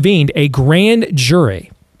has convened a grand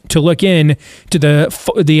jury to look in to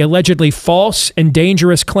the allegedly false and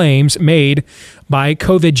dangerous claims made by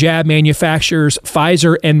COVID jab manufacturers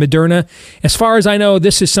Pfizer and Moderna. As far as I know,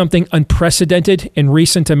 this is something unprecedented in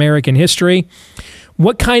recent American history.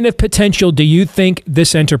 What kind of potential do you think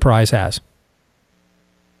this enterprise has?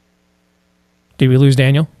 Did we lose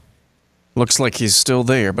Daniel? Looks like he's still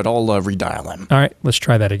there, but I'll redial him. All right, let's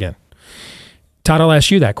try that again. Todd, I'll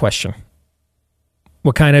ask you that question.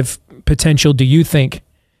 What kind of potential do you think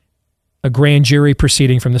a grand jury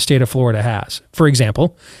proceeding from the state of Florida has? For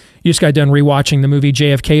example, you just got done rewatching the movie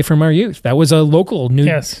JFK from our youth. That was a local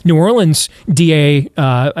New Orleans DA,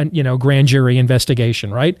 grand jury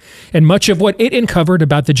investigation, right? And much of what it uncovered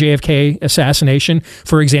about the JFK assassination,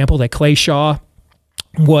 for example, that Clay Shaw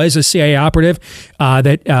was a CIA operative,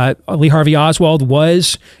 that Lee Harvey Oswald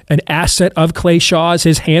was an asset of Clay Shaw's,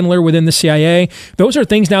 his handler within the CIA. Those are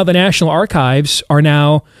things now the National Archives are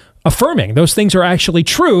now affirming. Those things are actually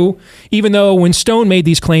true, even though when Stone made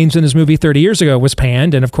these claims in his movie 30 years ago, it was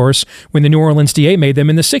panned. And of course, when the New Orleans DA made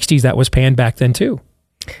them in the 60s, that was panned back then too.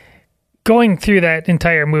 Going through that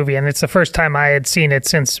entire movie, and it's the first time I had seen it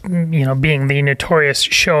since, being the notorious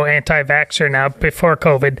show anti-vaxxer now before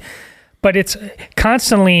COVID. But it's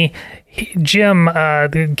constantly Jim,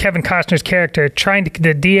 Kevin Costner's character,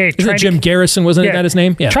 the DA. Isn't it Jim Garrison? Wasn't that his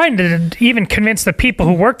name? Yeah. Trying to even convince the people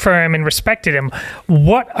who worked for him and respected him.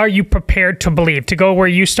 What are you prepared to believe? To go where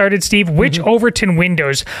you started, Steve, which Overton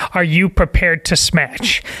windows are you prepared to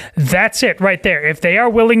smash? That's it right there. If they are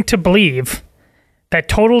willing to believe that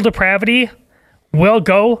total depravity will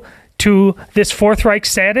go to this Fourth Reich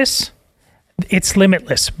status, it's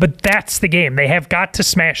limitless. But that's the game. They have got to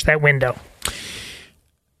smash that window.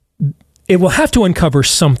 It will have to uncover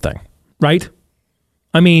something, right?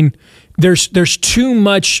 I mean, there's too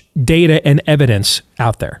much data and evidence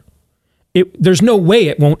out there. There's no way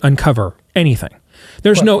it won't uncover anything.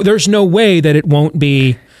 There's no way that it won't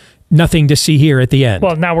be nothing to see here at the end.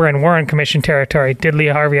 Well, now we're in Warren Commission territory. Did Lee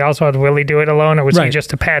Harvey Oswald really do it alone, or was he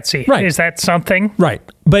just a patsy? Right. Is that something? Right.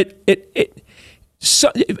 But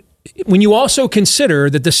when you also consider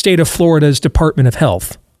that the state of Florida's Department of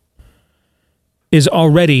Health is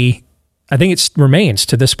already, I think it remains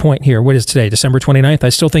to this point here, what is today, December 29th? I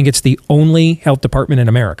still think it's the only health department in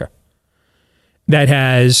America that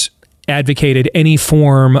has advocated any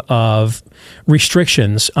form of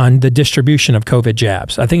restrictions on the distribution of COVID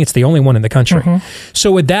jabs. I think it's the only one in the country.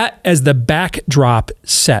 So with that as the backdrop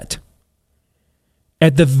set,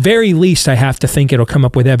 at the very least, I have to think it'll come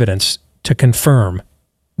up with evidence to confirm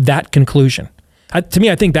that conclusion. To me,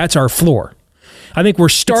 I think that's our floor. I think we're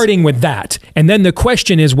starting with that. And then the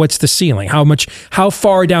question is, what's the ceiling? How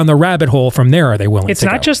far down the rabbit hole from there are they willing to go? It's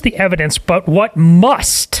not just the evidence, but what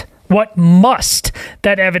must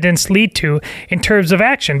that evidence lead to in terms of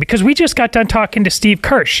action? Because we just got done talking to Steve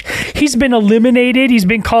Kirsch. He's been eliminated. He's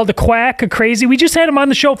been called a quack, a crazy. We just had him on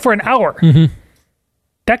the show for an hour.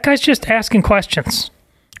 That guy's just asking questions.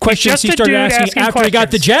 Questions he started asking after he got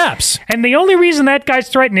the jabs. And the only reason that guy's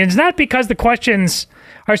threatening is not because the questions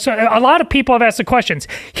are so. A lot of people have asked the questions.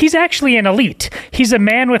 He's actually an elite. He's a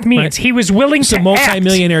man with means. Right. He was willing to act. He's a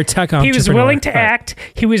multi-millionaire tech entrepreneur. He was willing to act.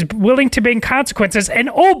 He was willing to bring consequences. And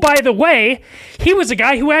oh, by the way, he was a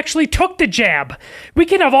guy who actually took the jab. We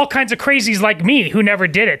can have all kinds of crazies like me who never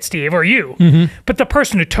did it, Steve, or you. But the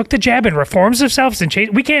person who took the jab and reforms themselves and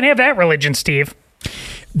changed, we can't have that religion, Steve.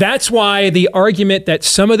 That's why the argument that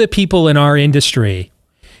some of the people in our industry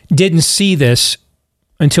didn't see this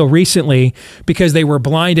until recently because they were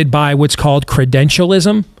blinded by what's called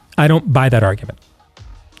credentialism, I don't buy that argument.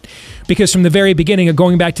 Because from the very beginning of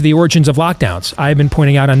going back to the origins of lockdowns, I've been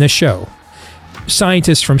pointing out on this show,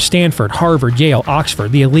 scientists from Stanford, Harvard, Yale,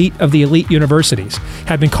 Oxford, the elite of the elite universities,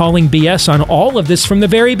 have been calling BS on all of this from the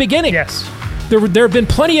very beginning. Yes. There have been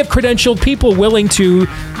plenty of credentialed people willing to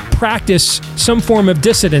practice some form of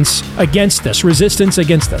dissidence against this, resistance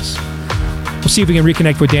against this. We'll see if we can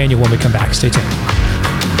reconnect with Daniel when we come back. Stay tuned.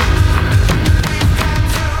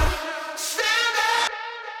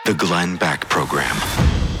 The Glenn Beck Program.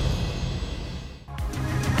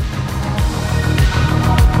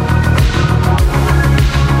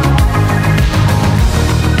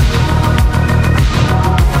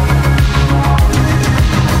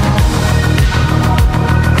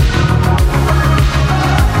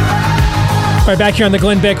 All right, back here on the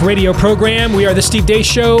Glenn Beck radio program. We are the Steve Deace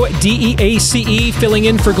Show, DEACE, filling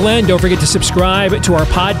in for Glenn. Don't forget to subscribe to our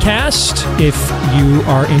podcast. If you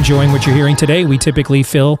are enjoying what you're hearing today, we typically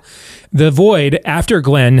fill the void after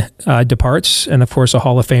Glenn departs. And of course, a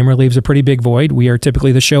Hall of Famer leaves a pretty big void. We are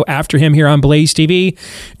typically the show after him here on Blaze TV,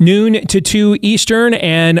 noon to 2 Eastern.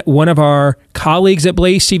 And one of our colleagues at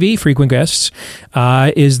Blaze TV, frequent guests,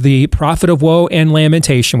 is the prophet of woe and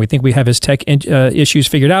lamentation. We think we have his tech issues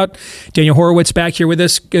figured out. Daniel Horowitz back here with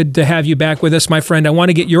us. Good to have you back with us, my friend. I want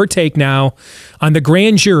to get your take now on the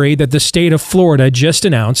grand jury that the state of Florida just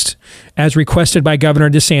announced as requested by Governor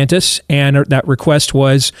DeSantis. And that request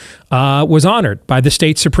was honored by the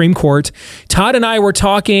state Supreme Court. Todd and I were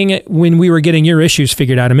talking when we were getting your issues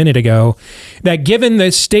figured out a minute ago that given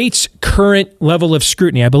the state's current level of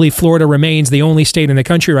scrutiny, I believe Florida remains the only state in the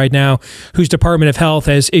country right now whose Department of Health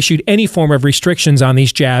has issued any form of restrictions on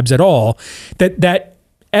these jabs at all, that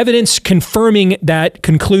evidence confirming that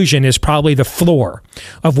conclusion is probably the floor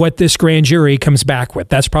of what this grand jury comes back with.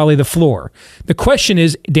 That's probably the floor. The question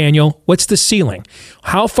is, Daniel, what's the ceiling?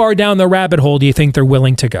 How far down the rabbit hole do you think they're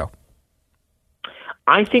willing to go?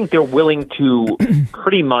 I think they're willing to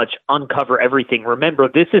pretty much uncover everything. Remember,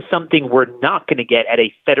 this is something we're not going to get at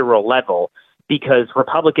a federal level because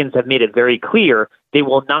Republicans have made it very clear they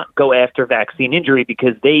will not go after vaccine injury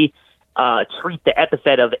because they treat the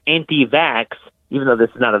epithet of anti-vax, even though this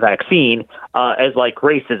is not a vaccine, as like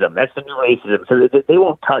racism. That's the new racism. So they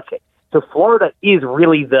won't touch it. So Florida is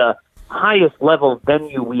really the highest level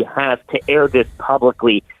venue we have to air this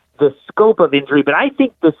publicly, the scope of injury. But I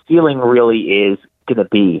think the ceiling really is going to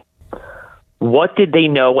be what did they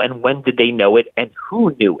know and when did they know it and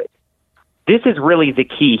who knew it? This is really the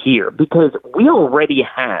key here because we already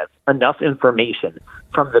have enough information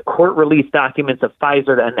from the court release documents of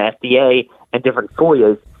Pfizer and the FDA and different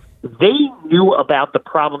FOIAs. They knew about the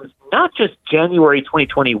problems not just January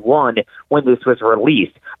 2021 when this was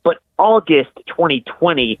released, but August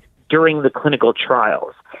 2020 during the clinical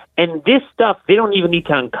trials. And this stuff they don't even need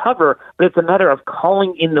to uncover, but it's a matter of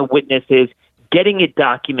calling in the witnesses, getting it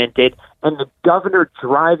documented, and the governor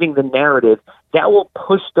driving the narrative that will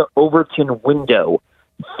push the Overton window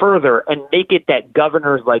further and make it that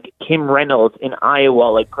governors like Kim Reynolds in Iowa,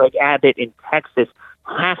 like Greg Abbott in Texas,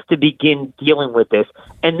 have to begin dealing with this.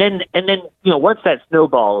 And then, once that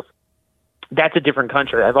snowballs, that's a different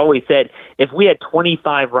country. I've always said if we had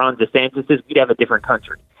 25 Ron DeSantis's, we'd have a different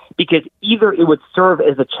country because either it would serve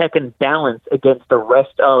as a check and balance against the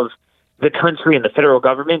rest of the country and the federal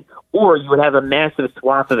government, or you would have a massive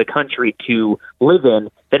swath of the country to live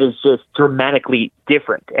in that is just dramatically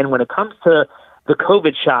different. And when it comes to the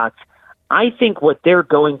COVID shots, I think what they're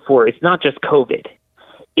going for is not just COVID.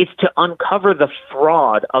 It's to uncover the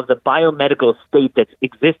fraud of the biomedical state that's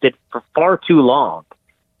existed for far too long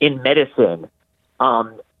in medicine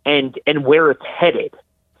and where it's headed.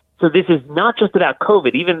 So this is not just about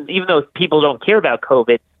COVID, even though people don't care about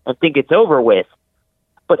COVID and think it's over with.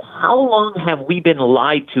 But how long have we been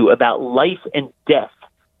lied to about life and death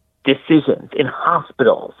decisions in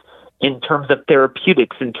hospitals, in terms of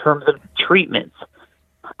therapeutics, in terms of treatments,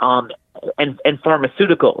 and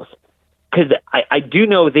pharmaceuticals? Because I do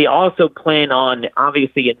know they also plan on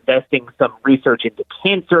obviously investing some research into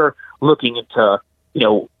cancer, looking into,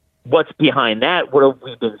 what's behind that. What have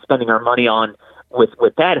we been spending our money on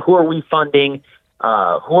with that? Who are we funding?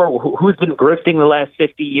 Who's been grifting the last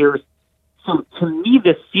 50 years? So to me,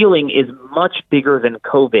 the ceiling is much bigger than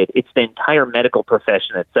COVID. It's the entire medical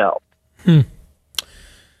profession itself.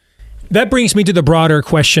 That brings me to the broader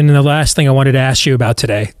question and the last thing I wanted to ask you about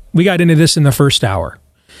today. We got into this in the first hour.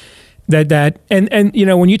 And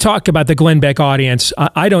when you talk about the Glenn Beck audience,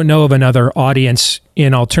 I don't know of another audience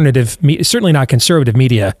in alternative, certainly not conservative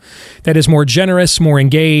media, that is more generous, more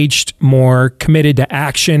engaged, more committed to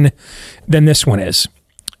action than this one is.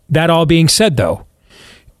 That all being said, though,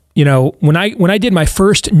 when I did my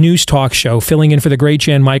first news talk show, filling in for the great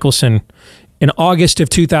Jan Michelson in August of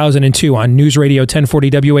 2002 on News Radio 1040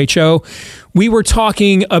 WHO, we were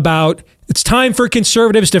talking about it's time for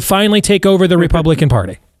conservatives to finally take over the Republican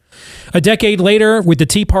Party. A decade later, with the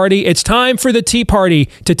Tea Party, it's time for the Tea Party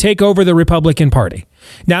to take over the Republican Party.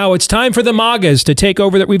 Now it's time for the MAGAs to take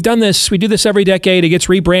over. That we've done this. We do this every decade. It gets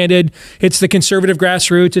rebranded. It's the conservative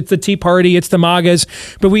grassroots. It's the Tea Party. It's the MAGAs.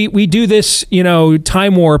 But we do this,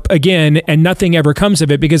 time warp again, and nothing ever comes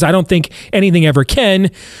of it because I don't think anything ever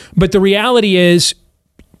can. But the reality is,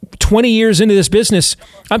 20 years into this business,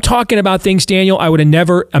 I'm talking about things, Daniel, I would have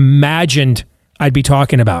never imagined I'd be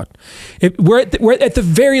talking about. We're at the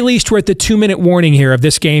very least, we're at the 2-minute warning here of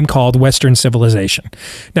this game called Western Civilization.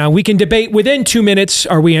 Now, we can debate within 2 minutes.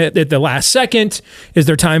 Are we at the last second? Is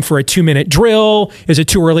there time for a 2-minute drill? Is it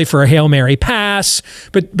too early for a Hail Mary pass?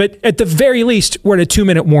 But at the very least, we're at a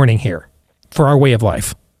 2-minute warning here for our way of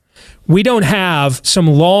life. We don't have some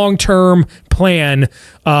long-term plan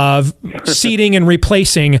of seating and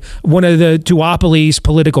replacing one of the duopolies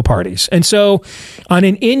political parties. And so on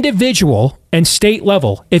an individual and state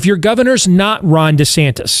level, if your governor's not Ron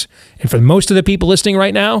DeSantis, and for most of the people listening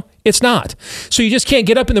right now, it's not. So you just can't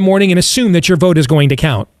get up in the morning and assume that your vote is going to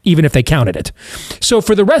count, even if they counted it. So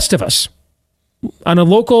for the rest of us, on a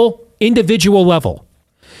local, individual level,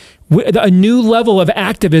 a new level of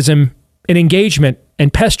activism and engagement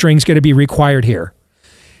and pestering is going to be required here.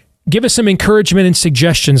 Give us some encouragement and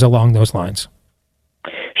suggestions along those lines.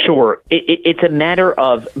 Sure. It's a matter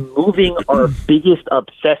of moving our biggest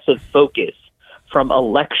obsessive focus from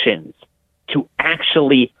elections to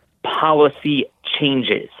actually policy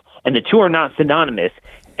changes. And the two are not synonymous,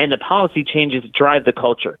 and the policy changes drive the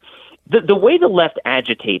culture. The way the left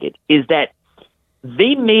agitated is that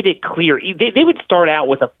they made it clear. They would start out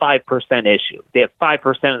with a 5% issue. They have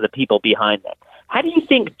 5% of the people behind them. How do you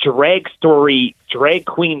think drag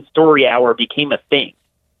queen story hour became a thing?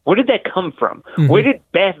 Where did that come from? Mm-hmm. Where did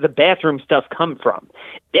the bathroom stuff come from?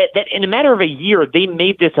 That in a matter of a year, they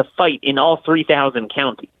made this a fight in all 3,000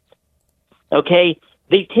 counties. Okay?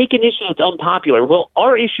 They take an issue that's unpopular. Well,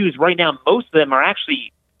 our issues right now, most of them are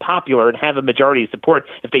actually popular and have a majority of support.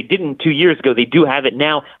 If they didn't 2 years ago, they do have it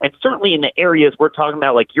now. And certainly in the areas we're talking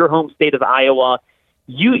about, like your home state of Iowa,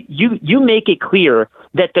 you make it clear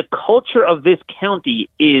that the culture of this county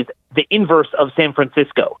is the inverse of San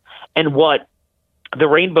Francisco. And what the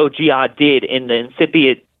Rainbow Jihad did in the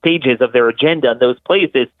incipient stages of their agenda in those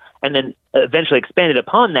places, and then eventually expanded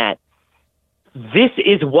upon that, this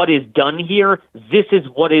is what is done here. This is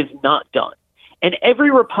what is not done. And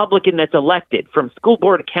every Republican that's elected, from school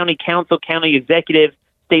board, county council, county executive,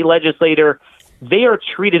 state legislator, they are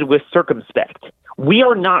treated with circumspect. We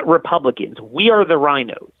are not Republicans. We are the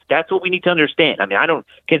rhinos. That's what we need to understand. I mean, I don't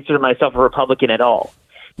consider myself a Republican at all.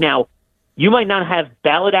 Now, you might not have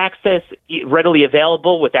ballot access readily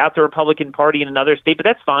available without the Republican Party in another state, but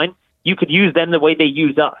that's fine. You could use them the way they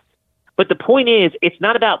use us. But the point is, it's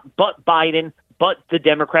not about but Biden, but the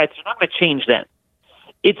Democrats. You're not going to change them.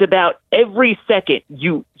 It's about every second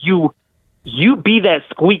you be that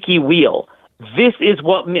squeaky wheel. This is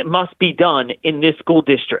what must be done in this school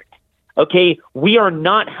district. Okay, we are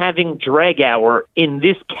not having drag hour in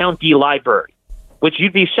this county library, which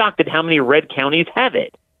you'd be shocked at how many red counties have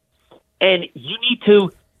it. And you need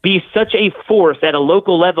to be such a force at a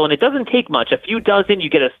local level, and it doesn't take much. A few dozen, you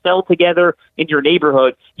get a cell together in your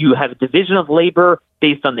neighborhood. You have a division of labor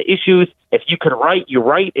based on the issues. If you could write, you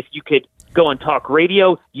write. If you could go on talk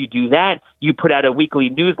radio, you do that. You put out a weekly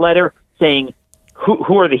newsletter saying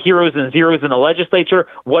who are the heroes and zeros in the legislature,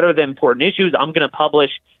 what are the important issues. I'm going to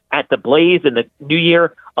publish at the Blaze in the new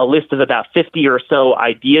year a list of about 50 or so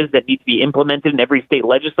ideas that need to be implemented in every state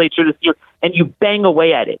legislature this year, and you bang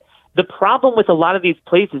away at it. The problem with a lot of these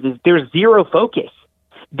places is there's zero focus.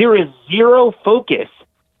 There is zero focus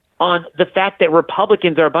on the fact that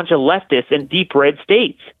Republicans are a bunch of leftists in deep red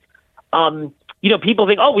states. People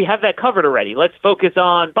think, we have that covered already. Let's focus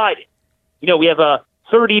on Biden. We have a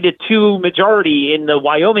 30-2 majority in the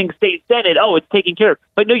Wyoming State Senate. It's taken care of.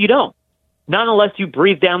 But no, you don't. Not unless you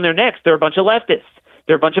breathe down their necks. They're a bunch of leftists.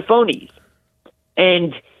 They're a bunch of phonies.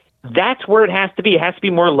 And that's where it has to be. It has to be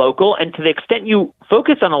more local. And to the extent you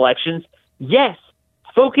focus on elections, yes,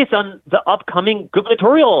 focus on the upcoming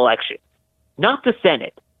gubernatorial election, not the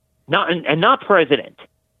Senate, not president.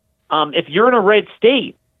 If you're in a red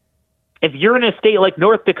state, if you're in a state like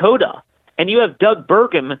North Dakota and you have Doug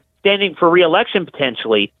Burgum standing for re-election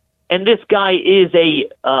potentially, and this guy is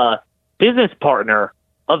a business partner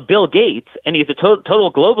of Bill Gates, and he's a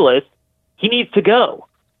total globalist, he needs to go.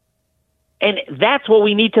 And that's what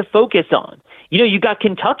we need to focus on. You got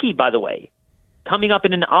Kentucky, by the way, coming up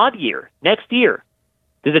in an odd year. Next year,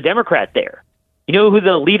 there's a Democrat there. You know who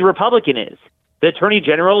the lead Republican is? The Attorney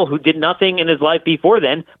General who did nothing in his life before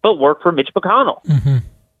then but worked for Mitch McConnell. Mm-hmm.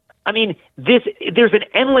 I mean, there's an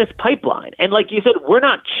endless pipeline. And like you said, we're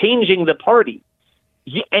not changing the party.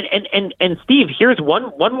 And Steve, here's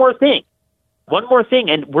one more thing. one more thing,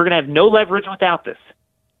 and we're going to have no leverage without this.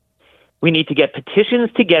 We need to get petitions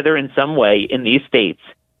together in some way in these states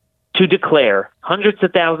to declare hundreds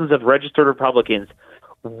of thousands of registered Republicans,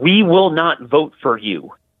 we will not vote for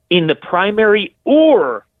you in the primary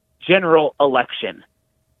or general election.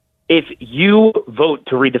 If you vote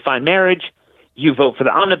to redefine marriage, you vote for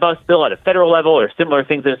the omnibus bill at a federal level or similar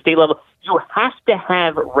things at a state level, you have to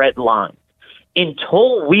have red lines.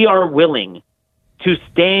 Until we are willing to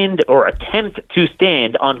stand or attempt to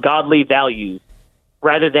stand on godly values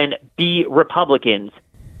rather than be Republicans,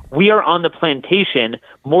 we are on the plantation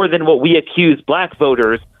more than what we accuse black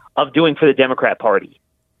voters of doing for the Democrat Party.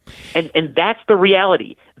 And that's the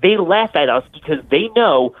reality. They laugh at us because they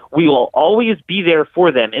know we will always be there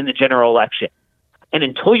for them in the general election. And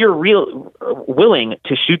until you're willing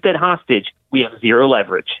to shoot that hostage, we have zero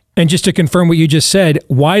leverage. And just to confirm what you just said,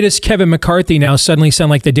 why does Kevin McCarthy now suddenly sound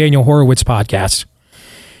like the Daniel Horowitz podcast?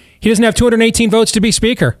 He doesn't have 218 votes to be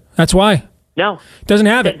speaker. That's why. No. Doesn't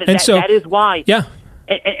have it. That is why. Yeah.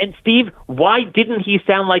 And Steve, why didn't he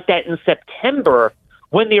sound like that in September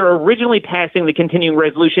when they were originally passing the continuing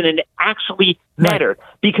resolution and it actually mattered?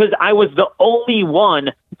 Right. Because I was the only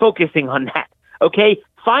one focusing on that. Okay?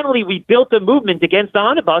 Finally, we built a movement against the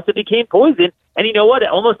omnibus. It became poison. And you know what?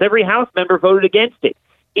 Almost every House member voted against it.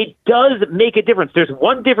 It does make a difference. There's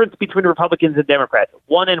one difference between Republicans and Democrats,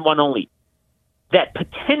 one and one only, that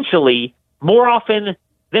potentially, more often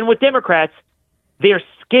than with Democrats, they're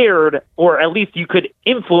scared, or at least you could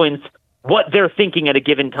influence what they're thinking at a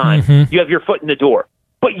given time. Mm-hmm. You have your foot in the door.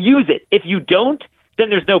 But use it. If you don't,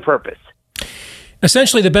 then there's no purpose.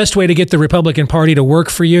 Essentially, the best way to get the Republican Party to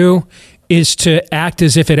work for you is to act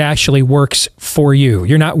as if it actually works for you.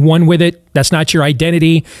 You're not one with it. That's not your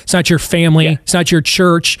identity. It's not your family. Yeah. It's not your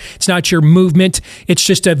church. It's not your movement. It's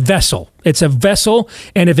just a vessel. It's a vessel,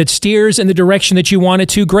 and if it steers in the direction that you want it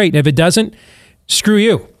to, great. And if it doesn't, screw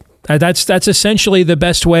you. That's essentially the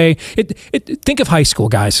best way. Think of high school,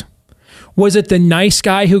 guys. Was it the nice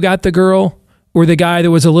guy who got the girl, or the guy that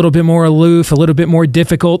was a little bit more aloof, a little bit more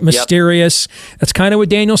difficult, mysterious? Yep. That's kind of what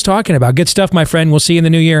Daniel's talking about. Good stuff, my friend. We'll see you in the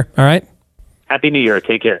new year. All right? Happy New Year.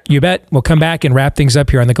 Take care. You bet. We'll come back and wrap things up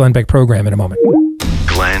here on the Glenn Beck program in a moment.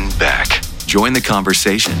 Glenn Beck. Join the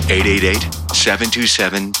conversation.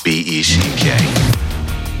 888-727-BECK.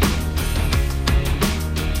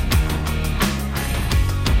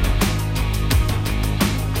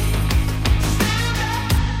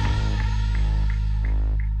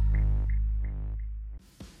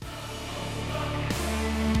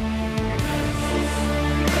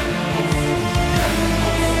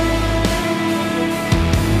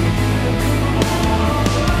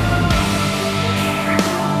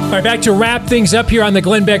 All right, back to wrap things up here on the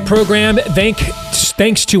Glenn Beck program.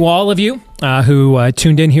 Thanks to all of you who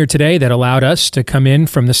tuned in here today that allowed us to come in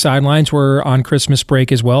from the sidelines. We're on Christmas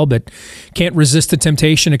break as well, but can't resist the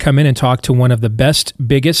temptation to come in and talk to one of the best,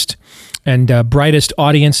 biggest, and brightest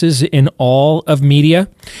audiences in all of media.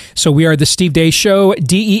 So we are the Steve Deace Show,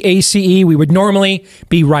 DEACE. We would normally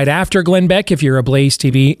be right after Glenn Beck if you're a Blaze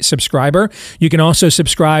TV subscriber. You can also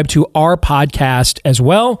subscribe to our podcast as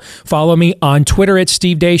well. Follow me on Twitter at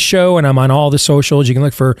Steve Deace Show, and I'm on all the socials. You can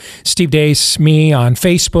look for Steve Deace, me on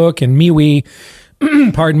Facebook, and MeWe,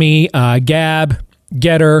 pardon me, Gab,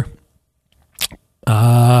 Getter,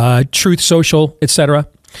 Truth Social, etc.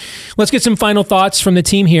 Let's get some final thoughts from the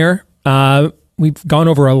team here. We've gone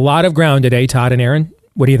over a lot of ground today, Todd and Aaron.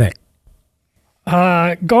 What do you think?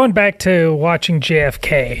 Going back to watching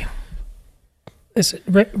JFK,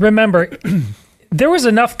 remember, there was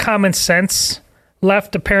enough common sense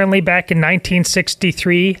left apparently back in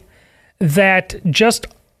 1963 that just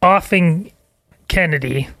offing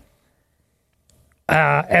Kennedy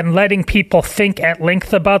and letting people think at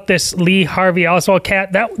length about this Lee Harvey Oswald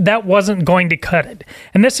cat, that wasn't going to cut it.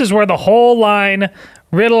 And this is where the whole line,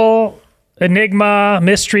 riddle, enigma,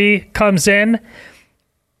 mystery comes in.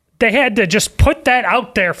 They had to just put that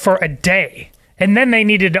out there for a day. And then they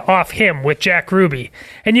needed to off him with Jack Ruby.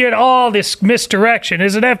 And you had all this misdirection.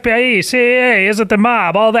 Is it FBI, CIA? Is it the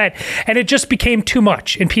mob? All that. And it just became too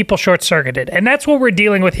much, and people short-circuited. And that's what we're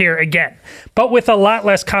dealing with here again, but with a lot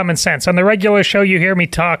less common sense. On the regular show, you hear me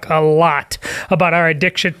talk a lot about our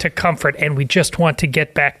addiction to comfort, and we just want to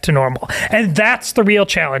get back to normal. And that's the real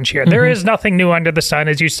challenge here. Mm-hmm. There is nothing new under the sun,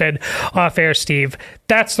 as you said off-air, Steve.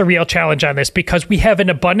 That's the real challenge on this, because we have an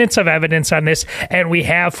abundance of evidence on this, and we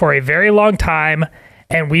have for a very long time.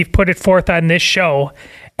 And we've put it forth on this show,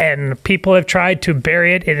 and people have tried to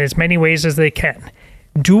bury it in as many ways as they can.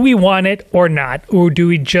 Do we want it or not? Or do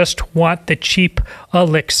we just want the cheap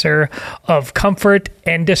elixir of comfort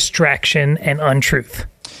and distraction and untruth?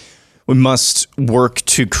 We must work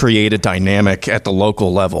to create a dynamic at the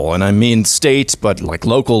local level. And I mean state, but like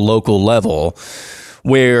local level,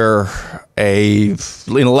 where an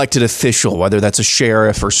elected official, whether that's a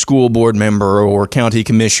sheriff or school board member or county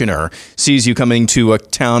commissioner, sees you coming to a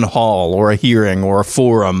town hall or a hearing or a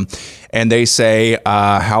forum, and they say,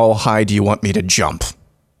 how high do you want me to jump?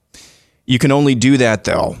 You can only do that,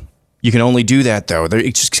 though.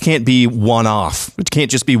 It just can't be one off. It can't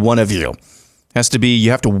just be one of you. It has to be, you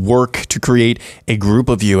have to work to create a group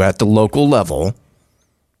of you at the local level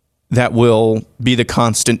that will be the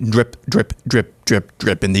constant drip, drip, drip, drip,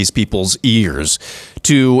 drip in these people's ears.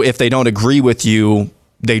 To, if they don't agree with you,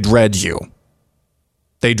 they dread you.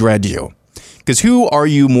 Because who are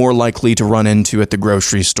you more likely to run into at the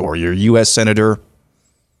grocery store? Your U.S. Senator,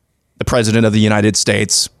 the President of the United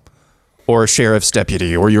States, or a sheriff's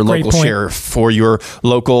deputy, or your local sheriff, or your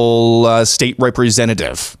local state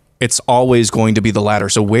representative? It's always going to be the latter.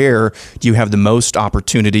 So where do you have the most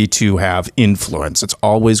opportunity to have influence? It's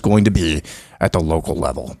always going to be at the local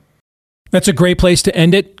level. That's a great place to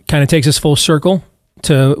end it. Kind of takes us full circle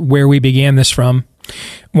to where we began this from.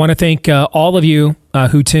 I want to thank all of you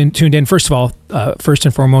who tuned in. First of all, first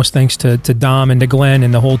and foremost, thanks to Dom and to Glenn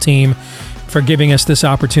and the whole team for giving us this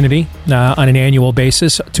opportunity on an annual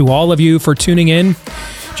basis. To all of you for tuning in.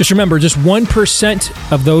 Just remember, just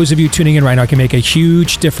 1% of those of you tuning in right now can make a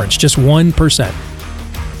huge difference. Just 1%.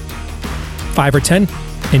 5 or 10,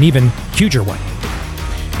 an even huger one.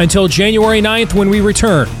 Until January 9th when we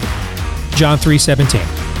return. John 3:17.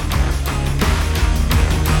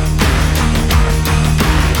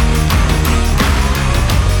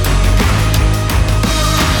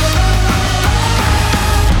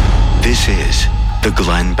 This is the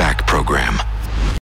Glenn Beck Program.